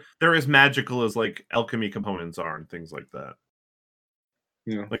mean, they're as magical as like alchemy components are and things like that.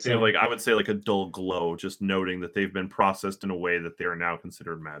 yeah. Like they have, like I would say like a dull glow, just noting that they've been processed in a way that they are now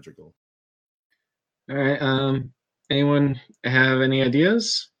considered magical. All right. Anyone have any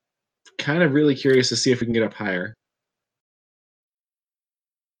ideas? Kind of really curious to see if we can get up higher.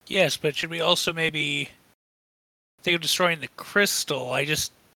 Yes, but should we also maybe think of destroying the crystal?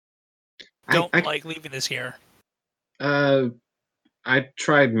 don't I- like leaving this here. I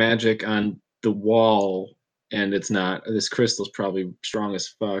tried magic on the wall, and it's not. This crystal's probably strong as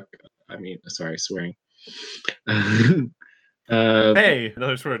fuck. I mean, sorry, swearing. Hey,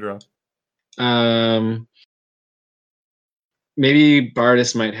 another swear drop. Maybe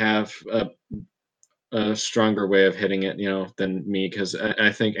Bardis might have a stronger way of hitting it, than me, because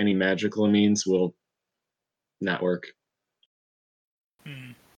I think any magical means will not work.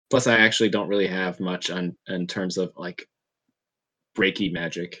 Hmm. Plus, I actually don't really have much in terms of like breaky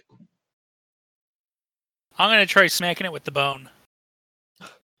magic. I'm gonna try smacking it with the bone,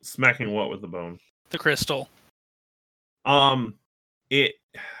 Smacking what with the bone? the crystal. It.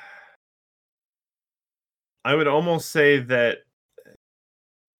 I would almost say that.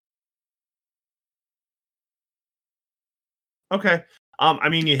 Okay. I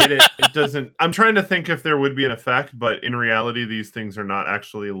mean, you hit it. It doesn't. I'm trying to think if there would be an effect, but in reality, these things are not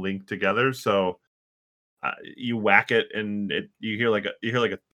actually linked together. So, you whack it, and you hear like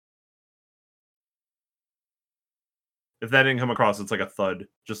a. If that didn't come across, it's like a thud,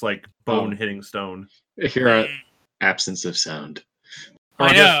 just like bone hitting stone. Here are absence of sound. Or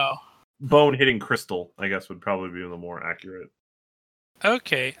I guess know. bone hitting crystal, I guess, would probably be the more accurate.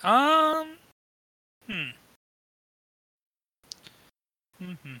 Okay.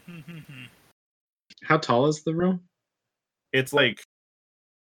 How tall is the room? It's like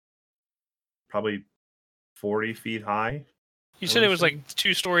probably 40 feet high. You said it was like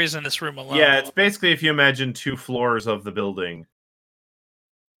 2 stories in this room alone. Yeah, it's basically if you imagine 2 floors of the building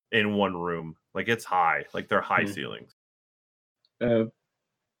in one room. Like it's high, like they're high ceilings.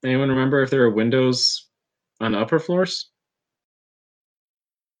 Anyone remember if there are windows on the upper floors?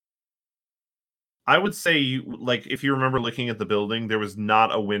 I would say, if you remember looking at the building, there was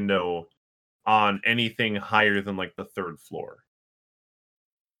not a window on anything higher than like the 3rd floor.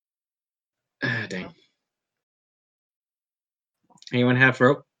 Dang. Anyone have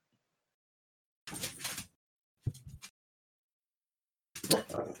rope?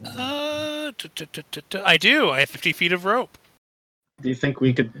 I do. I have 50 feet of rope. Do you think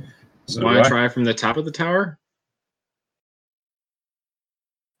we could So want do to I. try from the top of the tower?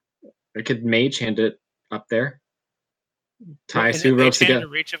 I could mage hand it up there. Tie Is 2 it ropes mage hand together.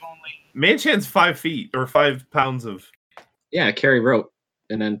 to reach of only? Mage hand's 5 feet or 5 pounds of. Yeah, carry rope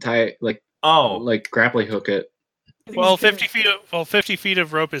and then tie it like grappling hook it. Well, 50 feet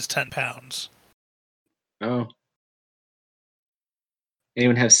of rope is 10 pounds. Oh.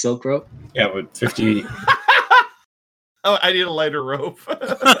 Anyone have silk rope? Yeah, but 50. Oh, I need a lighter rope.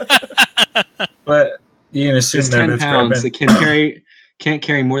 But you can assume It's that 10 it's pounds. grabbing. It can't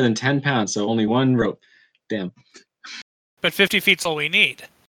carry more than 10 pounds, so only 1 rope. Damn. But 50 feet's all we need.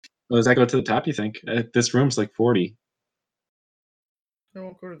 Well, does that go to the top, you think? This room's like 40. It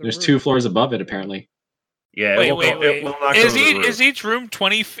won't go to the There's roof. 2 floors above it, apparently. Yeah, Wait. it will not go to the roof. Is each room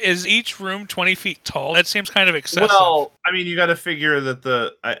 20? Is each room 20 feet tall? That seems kind of excessive. Well, I mean, you got to figure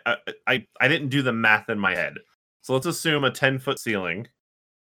that I didn't do the math in my head, so let's assume a 10-foot ceiling.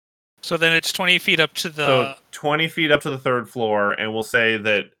 So then it's 20 feet up to the. So 20 feet up to the 3rd floor, and we'll say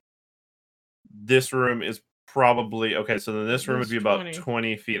that this room is probably okay. So then this room would be about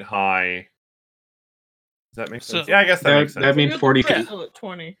 20 feet high. Does that make sense? So- Yeah, I guess that makes sense. That means You're 40 the feet. crystal at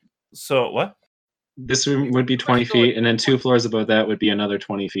 20. So what? This room would be 20 feet, and then 2 floors above that would be another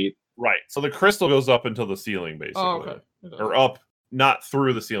 20 feet. Right. So the crystal goes up until the ceiling, basically, Oh, okay. or up, not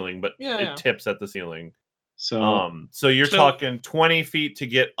through the ceiling, but Yeah. it tips at the ceiling. So So you're So- talking 20 feet to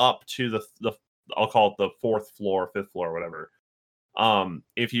get up to the I'll call it the 4th floor, 5th floor, whatever.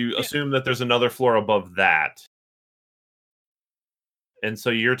 If you assume that there's another floor above that, and so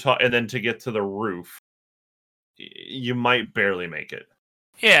you're and then to get to the roof, you might barely make it.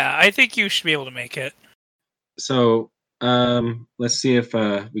 Yeah, I think you should be able to make it. let's see if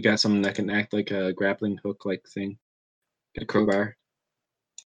we got something that can act like a grappling hook like thing. A crowbar.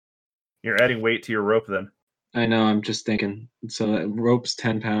 You're adding weight to your rope then. I know, I'm just thinking. So rope's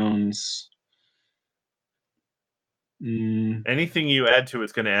 10 pounds. Anything you add to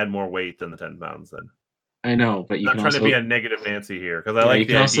it's going to add more weight than the 10 pounds then. I know, but you I'm can not trying also to be a negative Nancy here because I Yeah, like you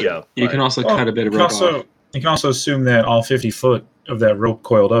the can also- idea. you but- can also Well, cut a bit of you rope can off. also you can also assume that all 50 foot of that rope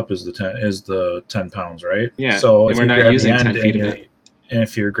coiled up is the 10 pounds, right? Yeah, So and if we're you not grab the using end 10 feet of and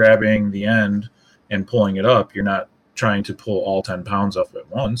if you're grabbing the end and pulling it up, you're not trying to pull all 10 pounds up at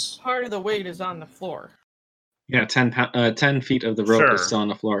once. Part of the weight is on the floor. Yeah, 10 feet of the rope Sure. is still on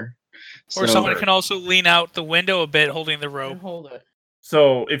the floor. Or So- someone can also lean out the window a bit holding the And rope. hold it.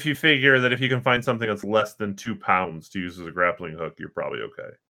 So if you figure that if you can find something that's less than 2 pounds to use as a grappling hook, you're probably okay.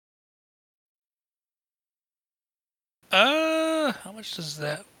 How much does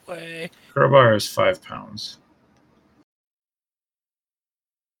that way. Crowbar is 5 pounds.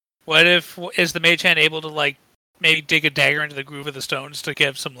 What if is the mage hand able to like maybe dig a dagger into the groove of the stones to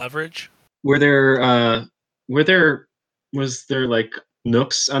give some leverage? Was there like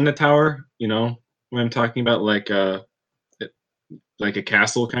nooks on the tower? You know what I'm talking about, like a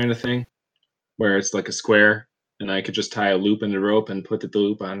castle kind of thing, where it's like a square, and I could just tie a loop in the rope and put the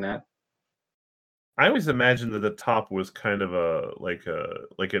loop on that. I always imagined that the top was kind of like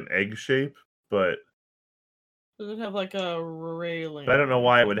an egg shape, but Does it have like a railing? I don't know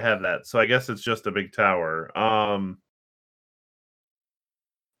why it would have that. So I guess it's just a big tower.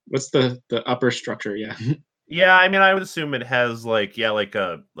 What's the upper structure? Yeah. Yeah, I mean, I would assume it has like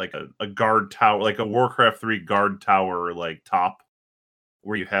a guard tower, like a Warcraft 3 guard tower, like top,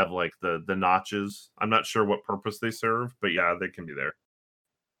 where you have like the notches. I'm not sure what purpose they serve, but yeah, they can be there.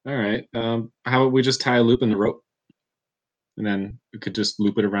 All right. How about we just tie a loop in the rope, and then we could just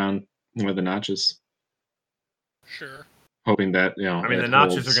loop it around one of the notches, Sure. hoping that I mean, the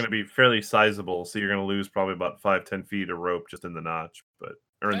notches are going to be fairly sizable, so you're going to lose probably about 5-10 feet of rope just in the notch,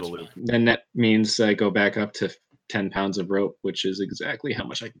 or in the loop. Fine. Then that means I go back up to 10 pounds of rope, which is exactly how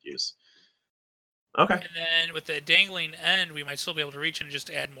much I could use. Okay. And then with the dangling end, we might still be able to reach and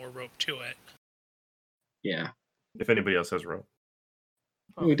just add more rope to it. Yeah. If anybody else has rope.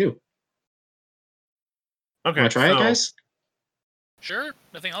 Oh, we do. Okay. Want to try it, guys? Sure.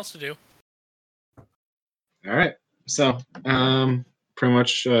 Nothing else to do. All right. So, pretty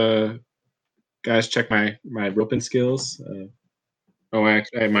much, guys, check my roping skills.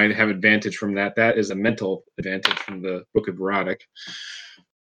 I might have advantage from that. That is a mental advantage from the Book of Erotic.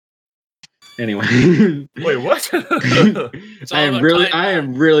 Anyway. Wait, what? It's all I am about really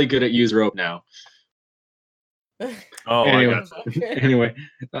time. good at use rope now. Oh, Anyway. I got you. Anyway,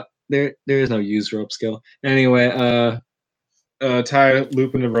 there is no use rope skill. Anyway, tie a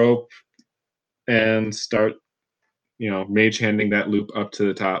loop in the rope and start, mage handing that loop up to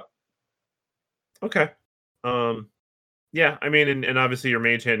the top. Okay. Yeah, I mean, and obviously you're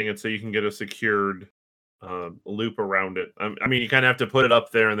mage handing it so you can get a secured loop around it. I mean, you kind of have to put it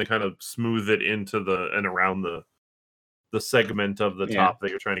up there and then kind of smooth it into and around the segment of the top that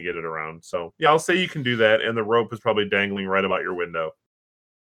you're trying to get it around. So yeah, I'll say you can do that, and the rope is probably dangling right about your window.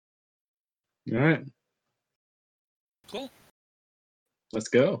 All right. Cool. Let's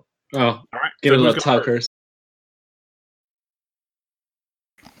go. Oh, All right. give it a who's little going tug first?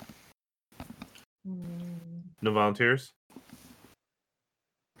 first. No volunteers?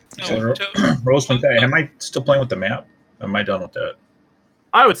 No, Rose went back. Am I still playing with the map? Am I done with that?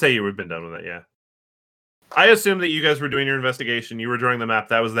 I would say you would have been done with it, yeah. I assume that you guys were doing your investigation. You were drawing the map.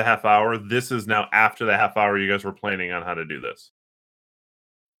 That was the half hour. This is now after the half hour you guys were planning on how to do this.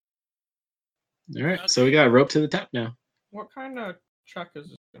 All right. So we got a rope to the top now. What kind of check is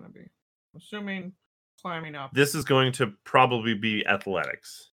this going to be? Assuming climbing up. This is going to probably be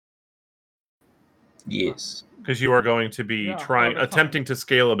athletics. Yes. Because you are going to be attempting to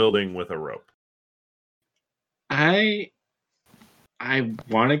scale a building with a rope. I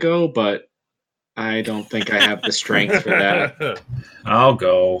want to go, but I don't think I have the strength for that. I'll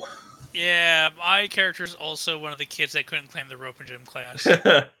go. Yeah, my character is also one of the kids that couldn't climb the rope in gym class.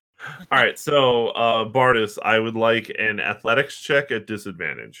 All right, so Bardis, I would like an athletics check at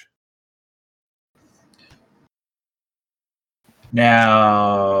disadvantage.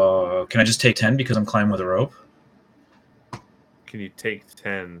 Now, can I just take 10 because I'm climbing with a rope? Can you take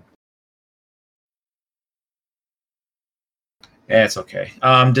 10? Yeah, it's okay.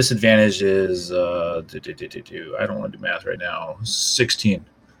 Disadvantage is I don't want to do math right now. 16.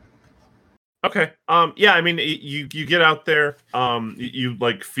 Okay. Yeah, I mean, you get out there, you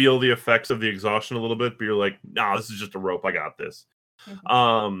like feel the effects of the exhaustion a little bit, but you're like, nah, this is just a rope. I got this.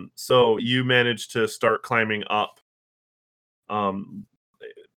 Mm-hmm. So you manage to start climbing up.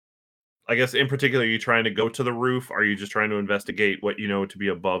 I guess in particular, are you trying to go to the roof? Are you just trying to investigate what you know to be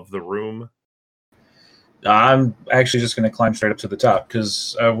above the room? I'm actually just going to climb straight up to the top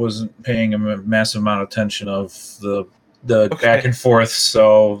because I wasn't paying a massive amount of attention of the back and forth.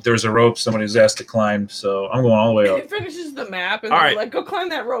 So there's a rope somebody was asked to climb, so I'm going all the way up. It finishes the map and All they're right. like, go climb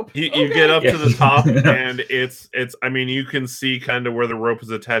that rope. You Okay. get up Yeah. to the top, and it's. I mean, you can see kind of where the rope is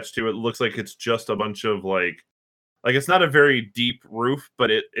attached to. It looks like it's just a bunch of like it's not a very deep roof,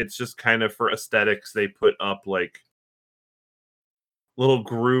 but it's just kind of for aesthetics. They put up like little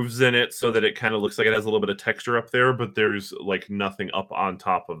grooves in it so that it kind of looks like it has a little bit of texture up there, but there's like nothing up on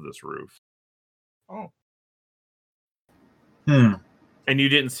top of this roof. Oh. Hmm. And you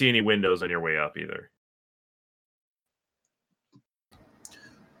didn't see any windows on your way up either.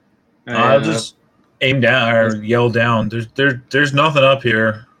 I'll just aim down or yell down. There's nothing up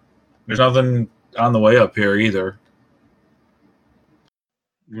here. There's nothing on the way up here either.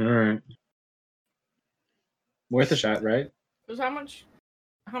 All right. Worth a shot, right? Because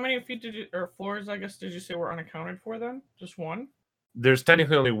how many feet or floors, I guess, did you say were unaccounted for then? Just one? There's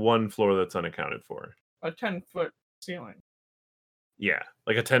technically only one floor that's unaccounted for. A 10-foot ceiling. Yeah,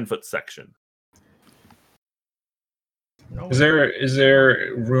 like a 10-foot section. No. Is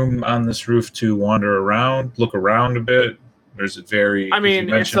there room on this roof to wander around, look around a bit? Or is it very? I mean,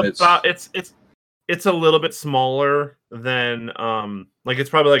 you it's mentioned about it's a little bit smaller than like it's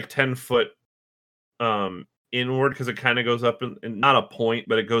probably like 10 foot inward because it kind of goes up and not a point,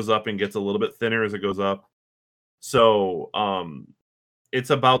 but it goes up and gets a little bit thinner as it goes up. So it's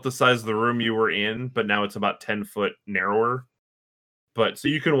about the size of the room you were in, but now it's about 10 foot narrower. But so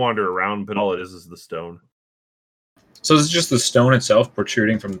you can wander around, but all it is the stone. So it's just the stone itself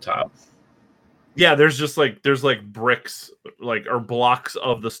protruding from the top. Yeah, there's bricks or blocks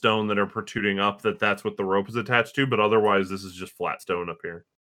of the stone that are protruding up. That's what the rope is attached to. But otherwise, this is just flat stone up here.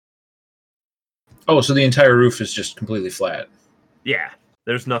 Oh, so the entire roof is just completely flat. Yeah,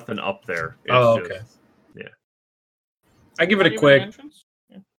 there's nothing up there. It's okay. Yeah. I give it Not a even quick. an entrance?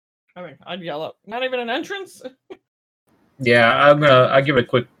 Yeah. I mean, I'd yell up. Not even an entrance? Yeah, I give it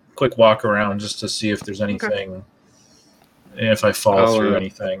a quick walk around just to see if there's anything, if I fall through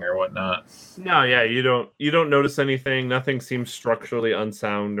anything or whatnot. No, yeah, you don't notice anything. Nothing seems structurally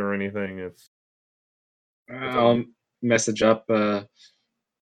unsound or anything. It's I'll message up.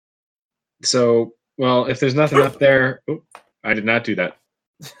 So, well, if there's nothing up there, I did not do that.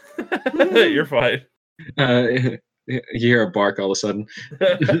 You're fine. You hear a bark all of a sudden,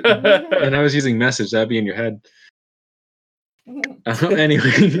 and I was using message. That'd be in your head.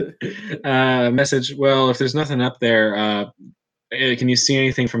 Anyway, message. Well, if there's nothing up there, can you see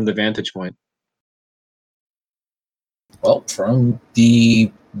anything from the vantage point? Well, from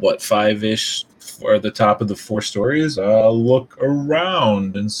the 5-ish or the top of the 4 stories, I'll look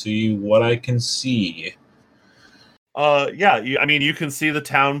around and see what I can see. Yeah, you can see the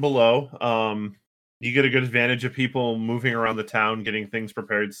town below. You get a good advantage of people moving around the town, getting things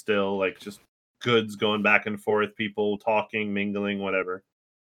prepared still, like just goods going back and forth, people talking, mingling, whatever.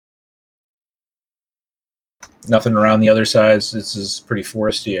 Nothing around the other side. This is pretty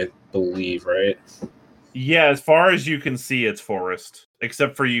foresty, I believe, right? Yeah, as far as you can see, it's forest.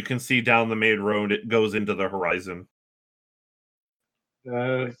 Except for you can see down the main road, it goes into the horizon.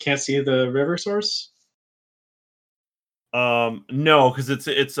 Can't see the river source? No, because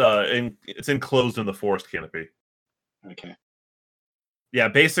it's enclosed in the forest canopy. Okay. Yeah,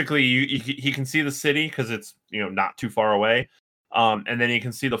 basically, he can see the city because it's not too far away, and then he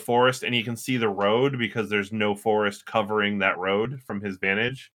can see the forest and he can see the road because there's no forest covering that road from his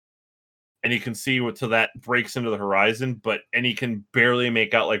vantage, and he can see what till that breaks into the horizon, and he can barely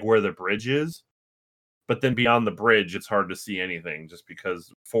make out like where the bridge is, but then beyond the bridge, it's hard to see anything just because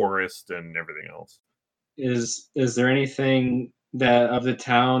forest and everything else. Is there anything that of the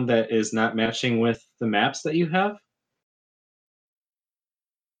town that is not matching with the maps that you have?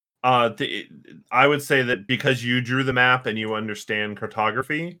 I would say that because you drew the map and you understand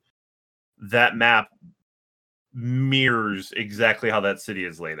cartography, that map mirrors exactly how that city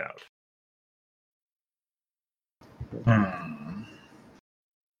is laid out.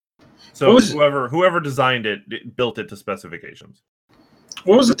 So whoever designed it built it to specifications.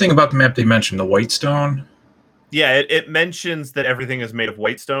 What was the thing about the map they mentioned? The white stone? Yeah, it mentions that everything is made of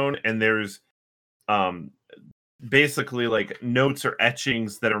white stone, and there's basically like notes or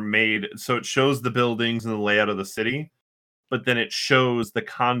etchings that are made, so it shows the buildings and the layout of the city, but then it shows the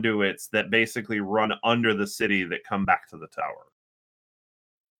conduits that basically run under the city that come back to the tower.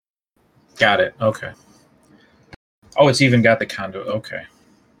 Got it. Okay. Oh, it's even got the conduit. Okay.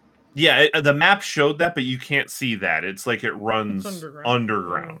 Yeah, the map showed that, but you can't see that. It's like it runs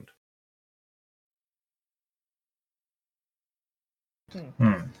underground.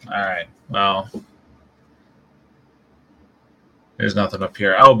 All right. Well, there's nothing up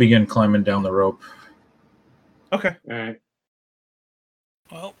here. I'll begin climbing down the rope. Okay. All right.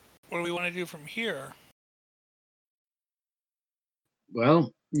 Well, what do we want to do from here?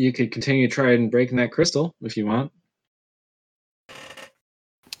 Well, you could continue trying breaking that crystal if you want.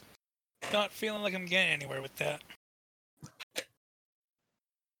 Not feeling like I'm getting anywhere with that.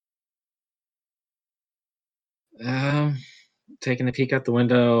 Taking a peek out the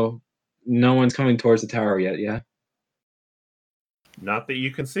window. No one's coming towards the tower yet, yeah? Not that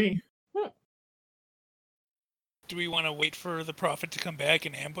you can see. Do we want to wait for the prophet to come back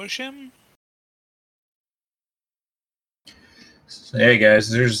and ambush him? Hey guys,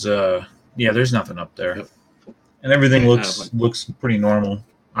 there's nothing up there. Yep. And everything looks pretty normal.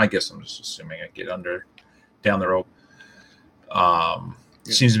 I guess I'm just assuming I get down the rope.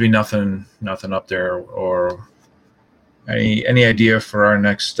 Seems to be nothing up there, or any idea for our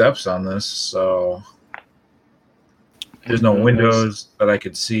next steps on this. So there's no windows that I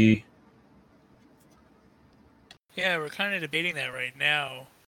could see. Yeah, we're kind of debating that right now.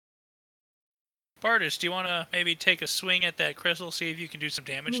 Bardis, do you want to maybe take a swing at that crystal, see if you can do some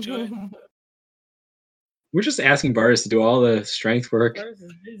damage to it? We're just asking Bardis to do all the strength work. Bardis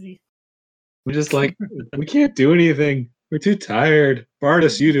is busy. We're just like, we can't do anything. We're too tired.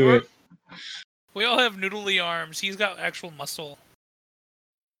 Bardis, you do it. We all have noodly arms. He's got actual muscle.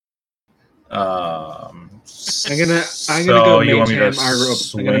 I'm gonna go mage hand our rope.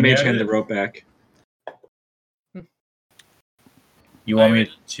 I'm gonna mage hand the rope back. You want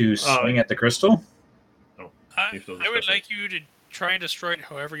me to swing at the crystal? I would like you to try and destroy it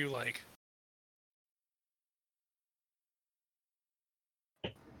however you like.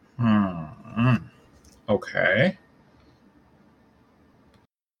 Okay.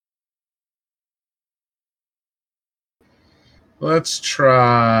 Let's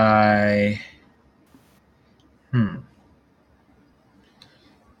try.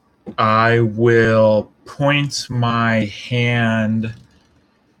 I will point my hand.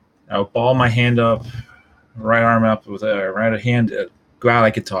 I'll ball my hand up, right arm up with a right hand. God,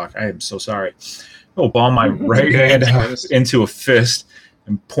 I could talk. I am so sorry. I'll ball my right hand up into a fist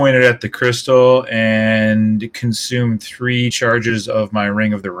and point it at the crystal and consume 3 charges of my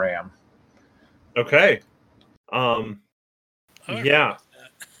Ring of the Ram. Okay. Yeah.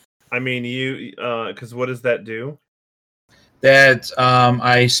 I mean, you because what does that do? That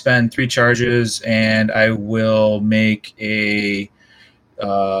I spend 3 charges, and I will make a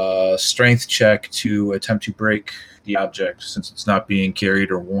strength check to attempt to break the object since it's not being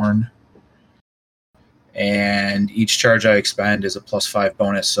carried or worn. And each charge I expend is a +5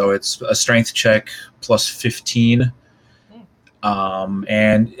 bonus, so it's a strength check plus 15.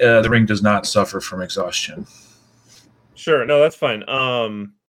 And the ring does not suffer from exhaustion. Sure, no, that's fine.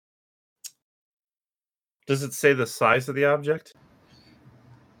 Does it say the size of the object?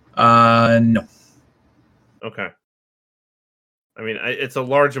 No. Okay. I mean, it's a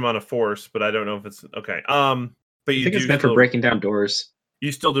large amount of force, but I don't know if it's okay. But you I think it's meant for breaking down doors.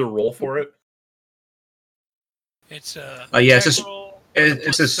 You still do a roll for it. It's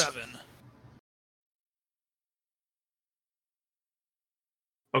it's a 7.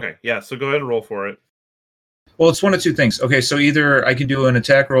 Okay, yeah. So go ahead and roll for it. Well, it's one of 2 things. Okay, so either I can do an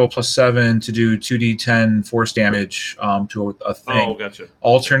attack roll +7 to do 2d10 force damage to a thing. Oh, gotcha.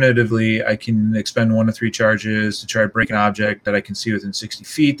 Alternatively, I can expend 1 to 3 charges to try to break an object that I can see within 60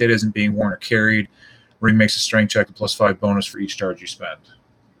 feet that isn't being worn or carried. Ring makes a strength check, a +5 bonus for each charge you spend.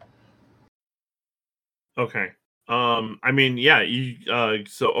 Okay. I mean, yeah.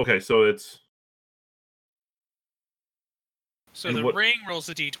 So it's. So the ring rolls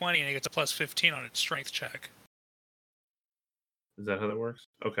a d20 and it gets a +15 on its strength check. Is that how that works?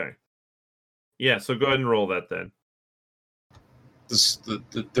 Okay. Yeah, so go ahead and roll that then.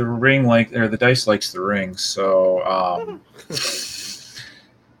 The ring or the dice likes the ring, so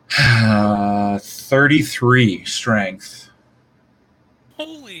 33 strength.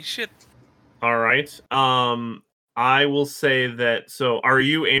 Holy shit. All right. I will say that. So, are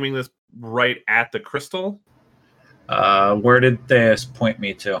you aiming this right at the crystal? Where did this point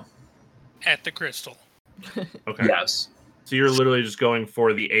me to? At the crystal. Okay. Yes. So you're literally just going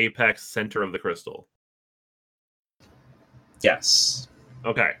for the apex center of the crystal. Yes.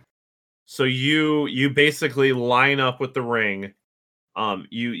 Okay. So you basically line up with the ring.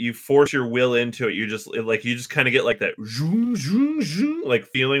 You force your will into it. You just kind of get like that zoom, zoom, zoom, like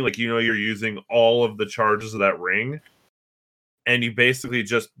feeling like you're using all of the charges of that ring. And you basically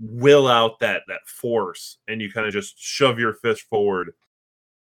just will out that force, and you kind of just shove your fist forward,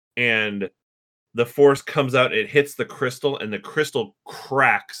 and the force comes out. It hits the crystal, and the crystal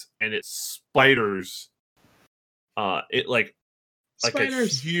cracks, and it spiders. It like a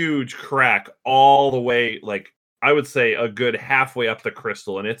huge crack all the way, like I would say a good halfway up the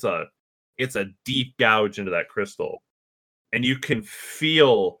crystal, and it's a deep gouge into that crystal, and you can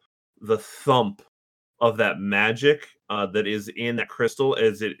feel the thump of that magic that is in that crystal,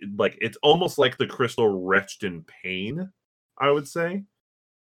 as it's almost like the crystal retched in pain, I would say.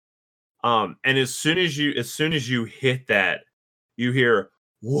 And as soon as you hit that, you hear,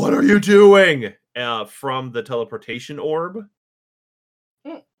 "What are you doing?" From the teleportation orb,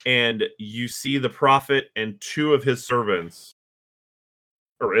 and you see the prophet and 2 of his servants,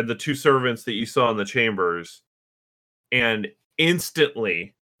 or the 2 servants that you saw in the chambers, and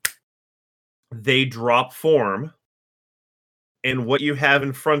instantly they drop form. and what you have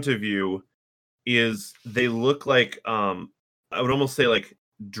in front of you is they look like I would almost say like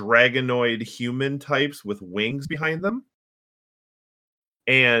dragonoid human types with wings behind them.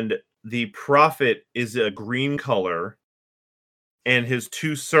 And the prophet is a green color, and his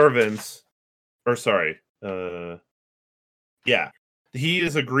two servants, or sorry, yeah, he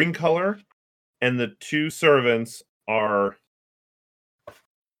is a green color, and the two servants are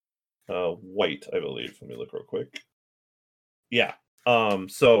white, I believe. Let me look real quick. Yeah.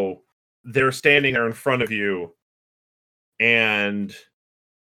 So they're standing there in front of you, and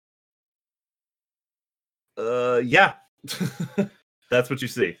yeah. That's what you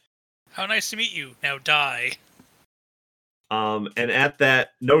see. How nice to meet you. Now die. And at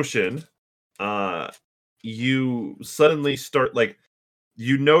that notion, you suddenly start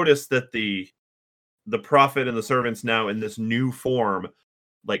you notice that the prophet and the servants now in this new form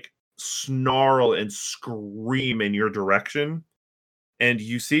snarl and scream in your direction, and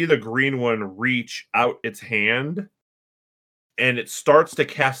you see the green one reach out its hand, and it starts to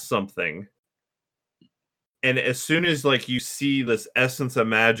cast something. And as soon as you see this essence of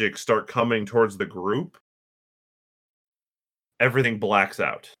magic start coming towards the group, everything blacks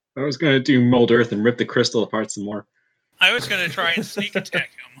out. I was going to do mold earth and rip the crystal apart some more. I was going to try and sneak attack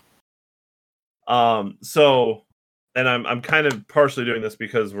him. So, and I'm kind of partially doing this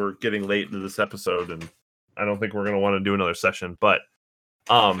because we're getting late into this episode, and I don't think we're going to want to do another session. But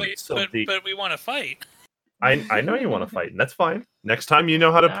but we want to fight. I know you want to fight, and that's fine. Next time you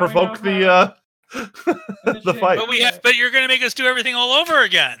know how to provoke the fight. But you're going to make us do everything all over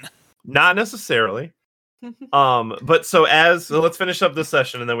again. Not necessarily. But so let's finish up this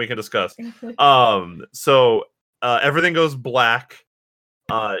session and then we can discuss. So everything goes black.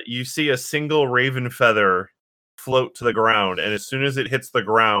 You see a single raven feather float to the ground, and as soon as it hits the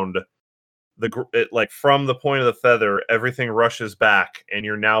ground, from the point of the feather, everything rushes back, and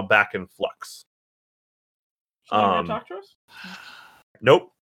you're now back in flux. She didn't talk to us?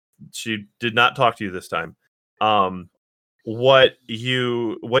 Nope. She did not talk to you this time. What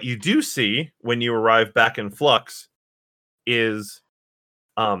you do see when you arrive back in flux is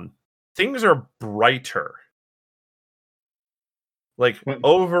things are brighter.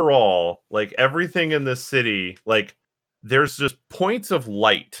 Overall, everything in this city, there's just points of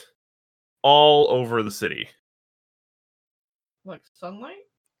light all over the city. Like sunlight?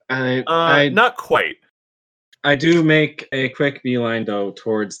 I not quite. I do make a quick beeline though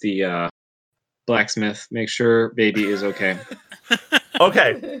towards the blacksmith. Make sure baby is okay.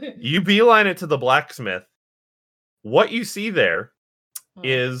 Okay, you beeline it to the blacksmith. What you see there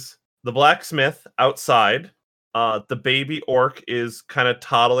is the blacksmith outside. The baby orc is kind of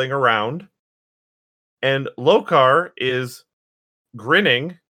toddling around, and Lokar is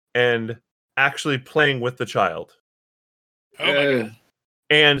grinning and actually playing with the child. Oh my God.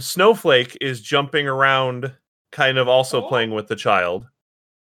 And Snowflake is jumping around, kind of also playing with the child.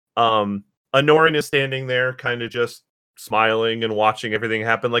 Anorin is standing there, kind of just smiling and watching everything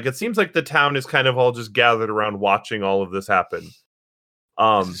happen. It seems like the town is kind of all just gathered around watching all of this happen.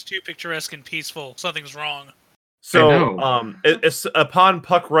 This is too picturesque and peaceful. Something's wrong. So, it's upon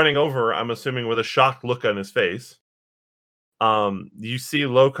Puck running over, I'm assuming with a shocked look on his face, you see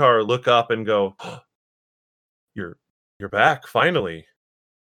Lokar look up and go, oh, "You're back, finally."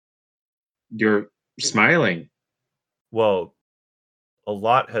 You're smiling. Well, a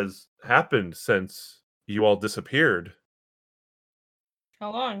lot has happened since you all disappeared.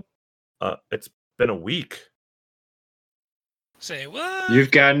 How long? It's been a week. Say what?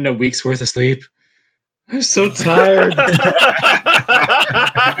 You've gotten a week's worth of sleep. I'm so tired. That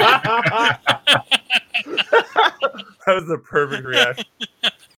was the perfect reaction.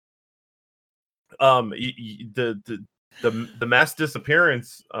 The mass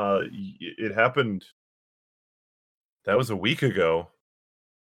disappearance, it happened. That was a week ago.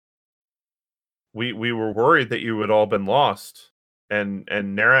 We were worried that you had all been lost, and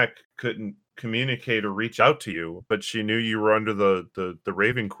Narak couldn't communicate or reach out to you, but she knew you were under the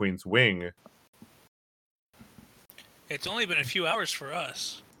Raven Queen's wing. It's only been a few hours for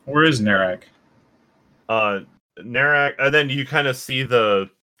us. Where is Narak? Narak, and then you kind of see the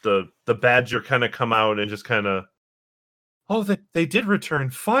badger kind of come out and just kind of, oh, they did return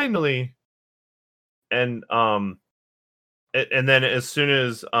finally, and then as soon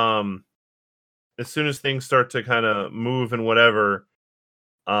as things start to kind of move and whatever,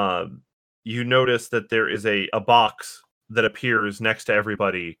 you notice that there is a box that appears next to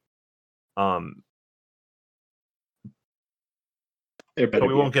everybody. But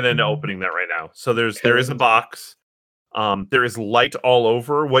we won't get into opening that right now. So there is a box. There is light all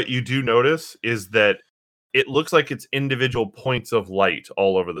over. What you do notice is that it looks like it's individual points of light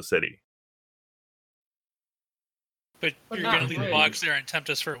all over the city. But But you're not gonna leave the rays. box there and tempt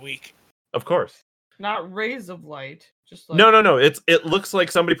us for a week. Of course. Not rays of light. Just like No. It looks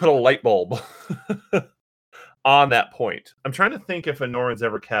like somebody put a light bulb on that point. I'm trying to think if Anoran's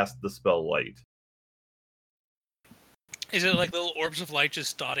ever cast the spell light. Is it like little orbs of light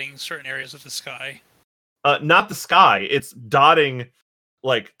just dotting certain areas of the sky? Not the sky. It's dotting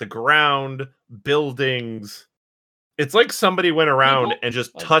like the ground, buildings. It's like somebody went around People? and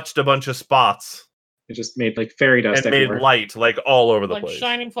just Like- touched a bunch of spots It just made like fairy dust and made everywhere. light like all over the like place.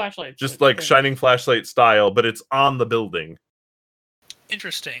 shining flashlights. Just like shining flashlight style, but it's on the building.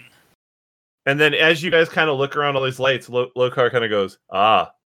 Interesting. And then as you guys kind of look around all these lights, Lokar kind of goes,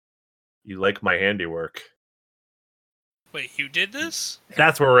 you like my handiwork. Wait, you did this?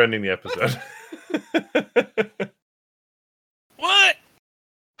 That's where we're ending the episode. What?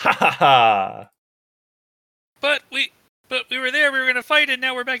 Ha ha ha! But we were there. We were gonna fight, and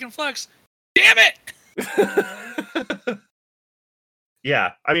now we're back in flux. Damn it!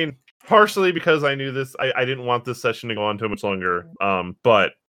 Yeah, I mean, partially because I knew this. I didn't want this session to go on too much longer.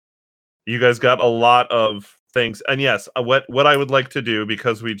 But you guys got a lot of things, and yes, what I would like to do,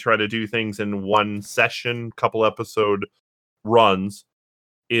 because we try to do things in one session, couple episode runs,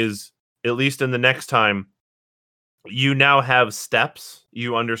 is at least in the next time, you now have steps.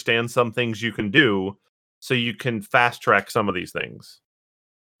 You understand some things you can do, so you can fast track some of these things.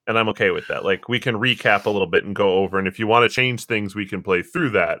 And I'm okay with that. Like, we can recap a little bit and go over, and if you want to change things, we can play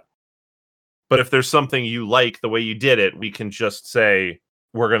through that. But if there's something you like the way you did it, we can just say,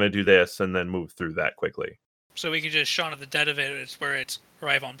 we're going to do this, and then move through that quickly. So we can just Shaun of the Dead of it. It's where it's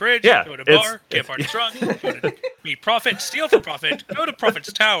arrive on bridge, Yeah, go to it's- bar, get it's- party drunk, go to meet Prophet, steal from Prophet, go to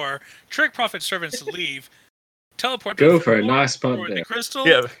Prophet's tower, trick Prophet's servants to leave, teleport to Go the for a floor, nice spot or there. the crystal,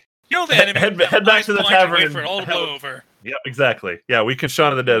 Yeah, kill the enemy, Head have a back nice to the blind and tavern wait for it all to and- blow over. yeah, exactly. Yeah, we can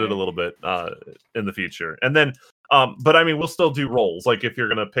Shaun of the Dead it a little bit in the future. And then, but I mean, we'll still do rolls. Like, if you're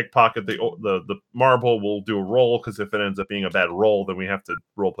going to pickpocket the marble, we'll do a roll, because if it ends up being a bad roll, then we have to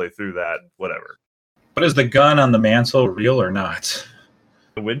role play through that, whatever. But is the gun on the mantle real or not?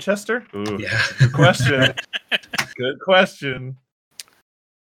 The Winchester? Ooh. Yeah. Good question. Good question.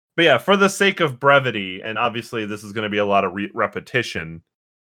 But yeah, for the sake of brevity, and obviously this is going to be a lot of repetition,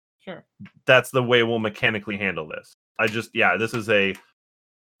 Sure. that's the way we'll mechanically handle this. This is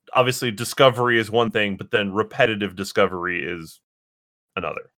obviously discovery is one thing, but then repetitive discovery is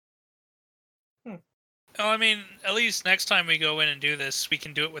another. Oh, I mean, at least next time we go in and do this, we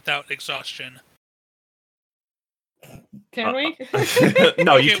can do it without exhaustion. Can we?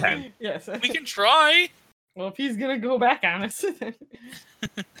 No, you Okay, can. Yes. We can try. Well, if he's gonna go back on us, then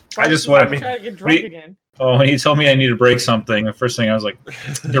I just want want- to try to get drunk we- again. Oh, when he told me I need to break something, the first thing I was like,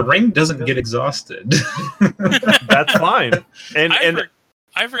 the ring doesn't get exhausted. That's fine. And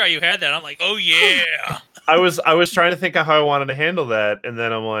I forgot you had that. I'm like, oh yeah. I was trying to think of how I wanted to handle that, and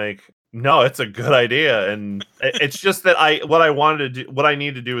then I'm like, no, it's a good idea. And it's just that what I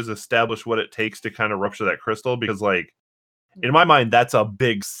need to do is establish what it takes to kind of rupture that crystal, because, like, in my mind, that's a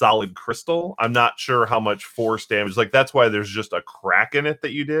big solid crystal. I'm not sure how much force damage. Like, that's why there's just a crack in it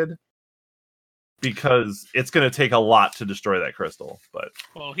that you did, because it's going to take a lot to destroy that crystal. But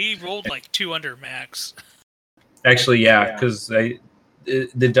Well, he rolled like 2 under max. Actually, yeah, because the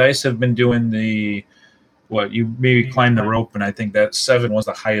dice have been doing you maybe climb the rope, and I think that 7 was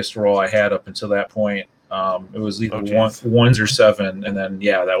the highest roll I had up until that point. It was either ones or 7, and then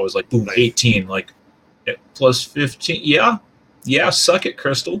that was like boom, 18, like plus 15. Yeah, suck it,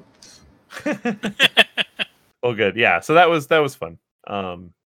 Crystal. well, good. Yeah, so that was fun. I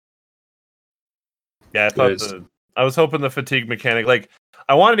thought I was hoping the fatigue mechanic, like,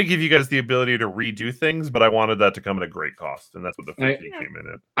 I wanted to give you guys the ability to redo things, but I wanted that to come at a great cost, and that's what the fatigue came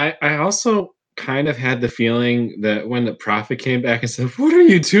in at. I also kind of had the feeling that when the Prophet came back and said, "What are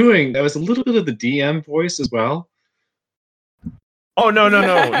you doing?" that was a little bit of the DM voice as well. Oh, no,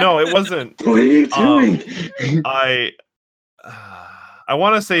 it wasn't. What are you doing? I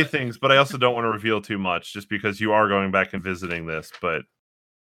want to say things, but I also don't want to reveal too much, just because you are going back and visiting this. But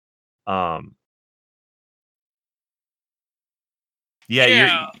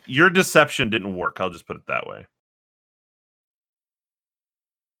your deception didn't work. I'll just put it that way.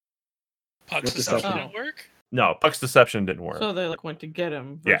 Puck's deception didn't work? No, Puck's deception didn't work. So they like went to get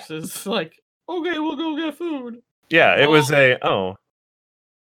him Yeah. versus like, okay, we'll go get food. Yeah, it was Well,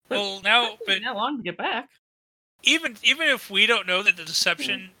 now, but Not long to get back. even if we don't know that the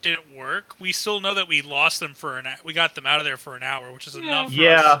deception didn't work, we still know that we lost them for an hour. We got them out of there for an hour, which is enough for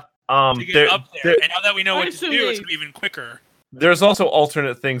us to get up there. And now that we know what to do, it's gonna be even quicker. There's also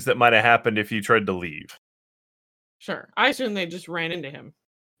alternate things that might have happened if you tried to leave. Sure. I assume they just ran into him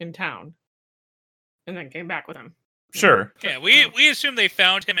in town and then came back with him. Sure. Yeah, we assumed they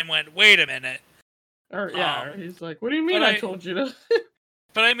found him and went, wait a minute. Or yeah, or he's like, what do you mean but I told you to?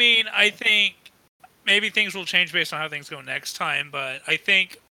 But I mean, I think maybe things will change based on how things go next time, but I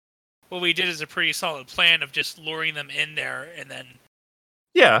think what we did is a pretty solid plan of just luring them in there and then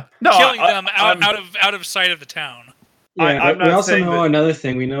Yeah. No. killing them out of sight of the town. Yeah, I'm but we not also saying know that- another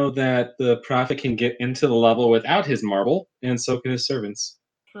thing. We know that the prophet can get into the level without his marble, and so can his servants.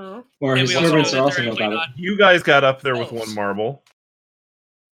 True. Or And his we also servants know are that also they're know actually about it. not You guys got up there with elves. one marble.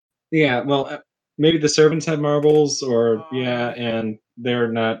 Yeah, well, maybe the servants have marbles, or and they're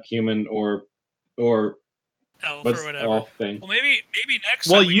not human or elf what's or the whatever. elf thing. Well, maybe next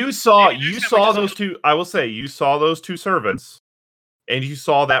Well, time. we you can- saw maybe you next time saw we those just- two. I will say you saw those two servants, and you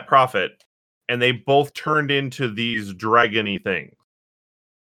saw that prophet, and they both turned into these dragony things.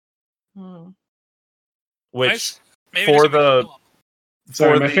 Which Nice. Maybe for next time we the- can kill 'em.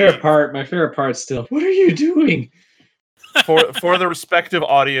 Sorry, for my the- favorite part's still. What are you doing? for the respective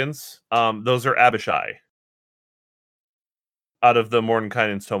audience, those are Abishai out of the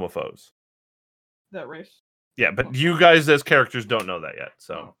Mordenkainen's Tomophos. That race. Yeah, but you guys as characters don't know that yet,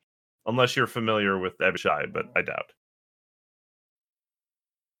 so unless you're familiar with Abishai, but I doubt.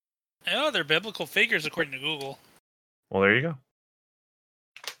 Oh, they're biblical figures according to Google. Well, there you go.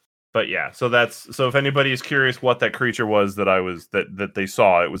 But yeah, so if anybody is curious what that creature was that they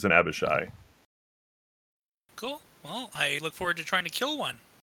saw, it was an Abishai. Cool. Well, I look forward to trying to kill one.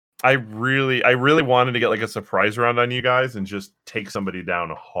 I really wanted to get like a surprise round on you guys and just take somebody down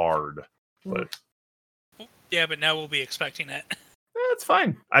hard, but Yeah, but now we'll be expecting it. that's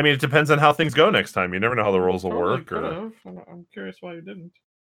fine. I mean, it depends on how things go next time. You never know how the rolls will Totally work. Or could've. I'm curious why you didn't.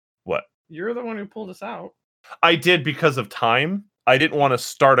 what? You're the one who pulled us out. I did because of time. I didn't want to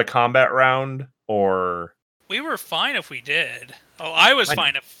start a combat round or. We were fine if we did. Oh, I was I-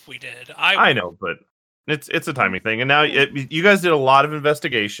 fine if we did. I know, but it's a timing thing. And now you guys did a lot of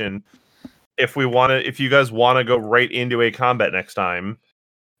investigation. If you guys want to go right into a combat next time,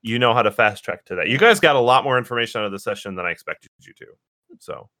 you know how to fast track to that. You guys got a lot more information out of the session than I expected you to.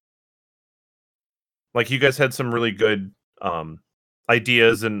 So, like, you guys had some really good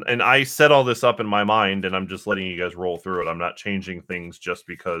ideas, and I set all this up in my mind, and I'm just letting you guys roll through it. I'm not changing things just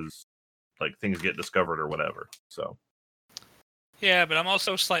because like things get discovered or whatever. So. Yeah, but I'm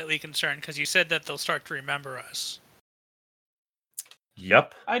also slightly concerned because you said that they'll start to remember us.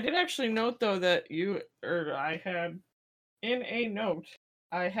 Yep. I did actually note though that I had in a note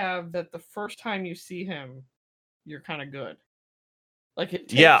I have that the first time you see him, you're kind of good. Like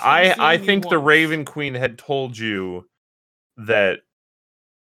it. Yeah, takes him I seeing you think the once. Raven Queen had told you that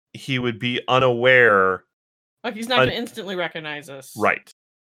he would be unaware. Like he's not going to instantly recognize us. Right.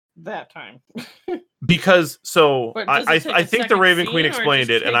 That time. Because so But does it I take I a think the second Raven scene, Queen or it explained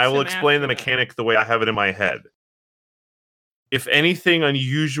just it, and I takes will him explain the after that? mechanic the way I have it in my head. If anything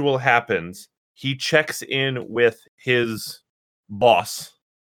unusual happens, he checks in with his boss.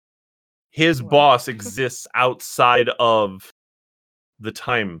 His Wow. boss exists outside of the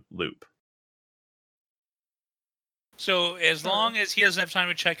time loop. So as Sure. long as he doesn't have time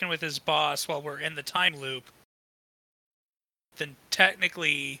to check in with his boss while we're in the time loop, then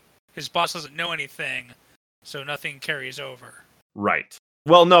technically his boss doesn't know anything, so nothing carries over. Right.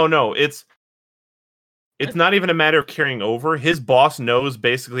 Well, no, it's not even a matter of carrying over. His boss knows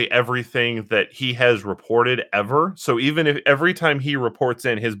basically everything that he has reported ever. So even if every time he reports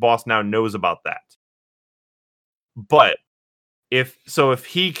in, his boss now knows about that. But if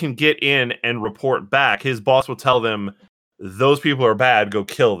he can get in and report back, his boss will tell them those people are bad, go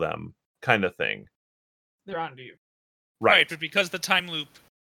kill them, kind of thing. They're onto you. Right. But because the time loop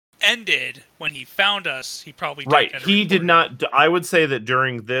ended when he found us, he probably didn't Right. get a He did report. not. I would say that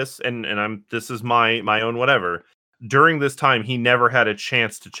during this, and this is my own whatever. During this time, he never had a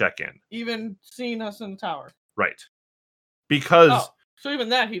chance to check in. Even seeing us in the tower. Right. Because Oh, so even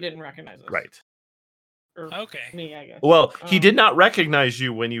that he didn't recognize us. right. Or Okay. me, I guess. Well, he Um, did not recognize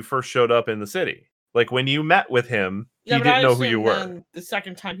you when you first showed up in the city. Like when you met with him, Yeah, he but I didn't know who you assume were. then the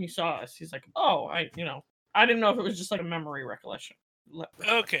second time he saw us, he's like, "Oh, I didn't know if it was just like a memory recollection."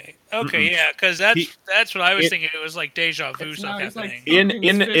 Okay. Mm-mm. Yeah, because that's He- that's what I was it- thinking. It was like deja vu It's stuff not- it's like- happening.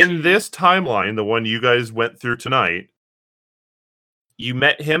 In Something's fishy. this timeline, the one you guys went through tonight, you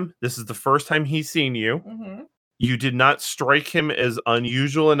met him. This is the first time he's seen you. Mm-hmm. You did not strike him as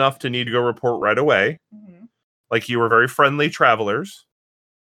unusual enough to need to go report right away. Mm-hmm. Like you were very friendly travelers.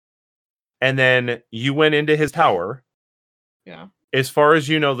 And then you went into his tower. Yeah. As far as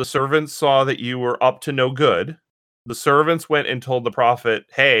you know, the servants saw that you were up to no good. The servants went and told the prophet,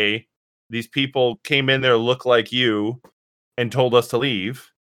 hey, these people came in there, look like you, and told us to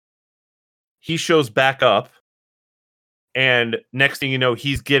leave. He shows back up, and next thing you know,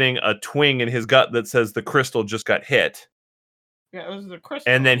 he's getting a twing in his gut that says the crystal just got hit. Yeah, it was the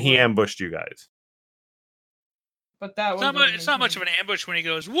crystal. And then he ambushed you guys. But that was It's not much of an ambush when he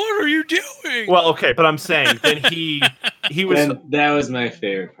goes, "What are you doing?" Well, okay, but I'm saying then he was And that was my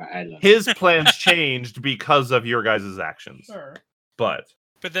favorite part. I love it. his plans changed because of your guys' actions. Sure. But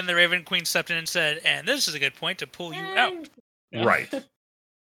But then the Raven Queen stepped in and said, "And this is a good point to pull you out." right.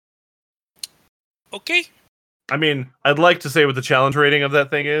 Okay. I mean, I'd like to say what the challenge rating of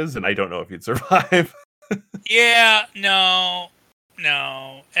that thing is, and I don't know if you'd survive. Yeah. No.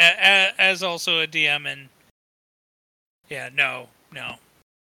 As also a DM, and yeah, no.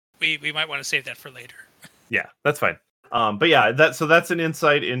 We might want to save that for later. Yeah, that's fine. But yeah, that's an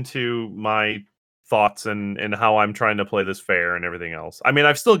insight into my thoughts and how I'm trying to play this fair and everything else. I mean,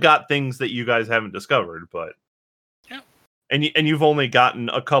 I've still got things that you guys haven't discovered, but yeah, and you've only gotten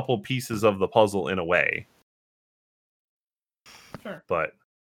a couple pieces of the puzzle in a way. Sure. But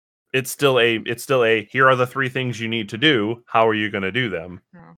it's still a here are the 3 things you need to do. How are you going to do them?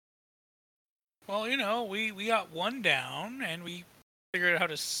 Yeah. Well, we got one down, and we figured out how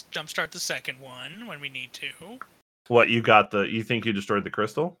to jumpstart the second one when we need to. What you think you destroyed the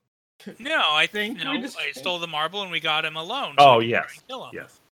crystal? No, I think we no. just- I stole the marble, and we got him alone. Oh, we could yes. try and kill him.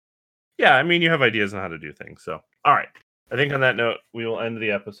 Yes. Yeah, I mean, you have ideas on how to do things. So, all right. I think on that note, we will end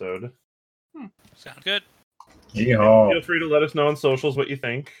the episode. Sound good? Yeehaw. Feel free to let us know on socials what you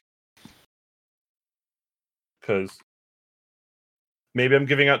think. Because maybe I'm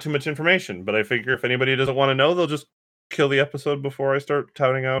giving out too much information, but I figure if anybody doesn't want to know, they'll just kill the episode before I start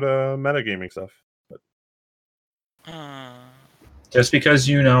touting out metagaming stuff. But Just because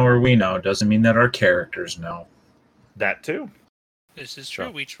you know or we know doesn't mean that our characters know. that too. This is true.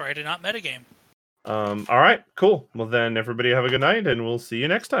 So. We try to not metagame. All right, cool. Well, then everybody have a good night, and we'll see you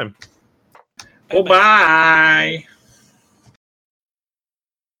next time. Bye-bye.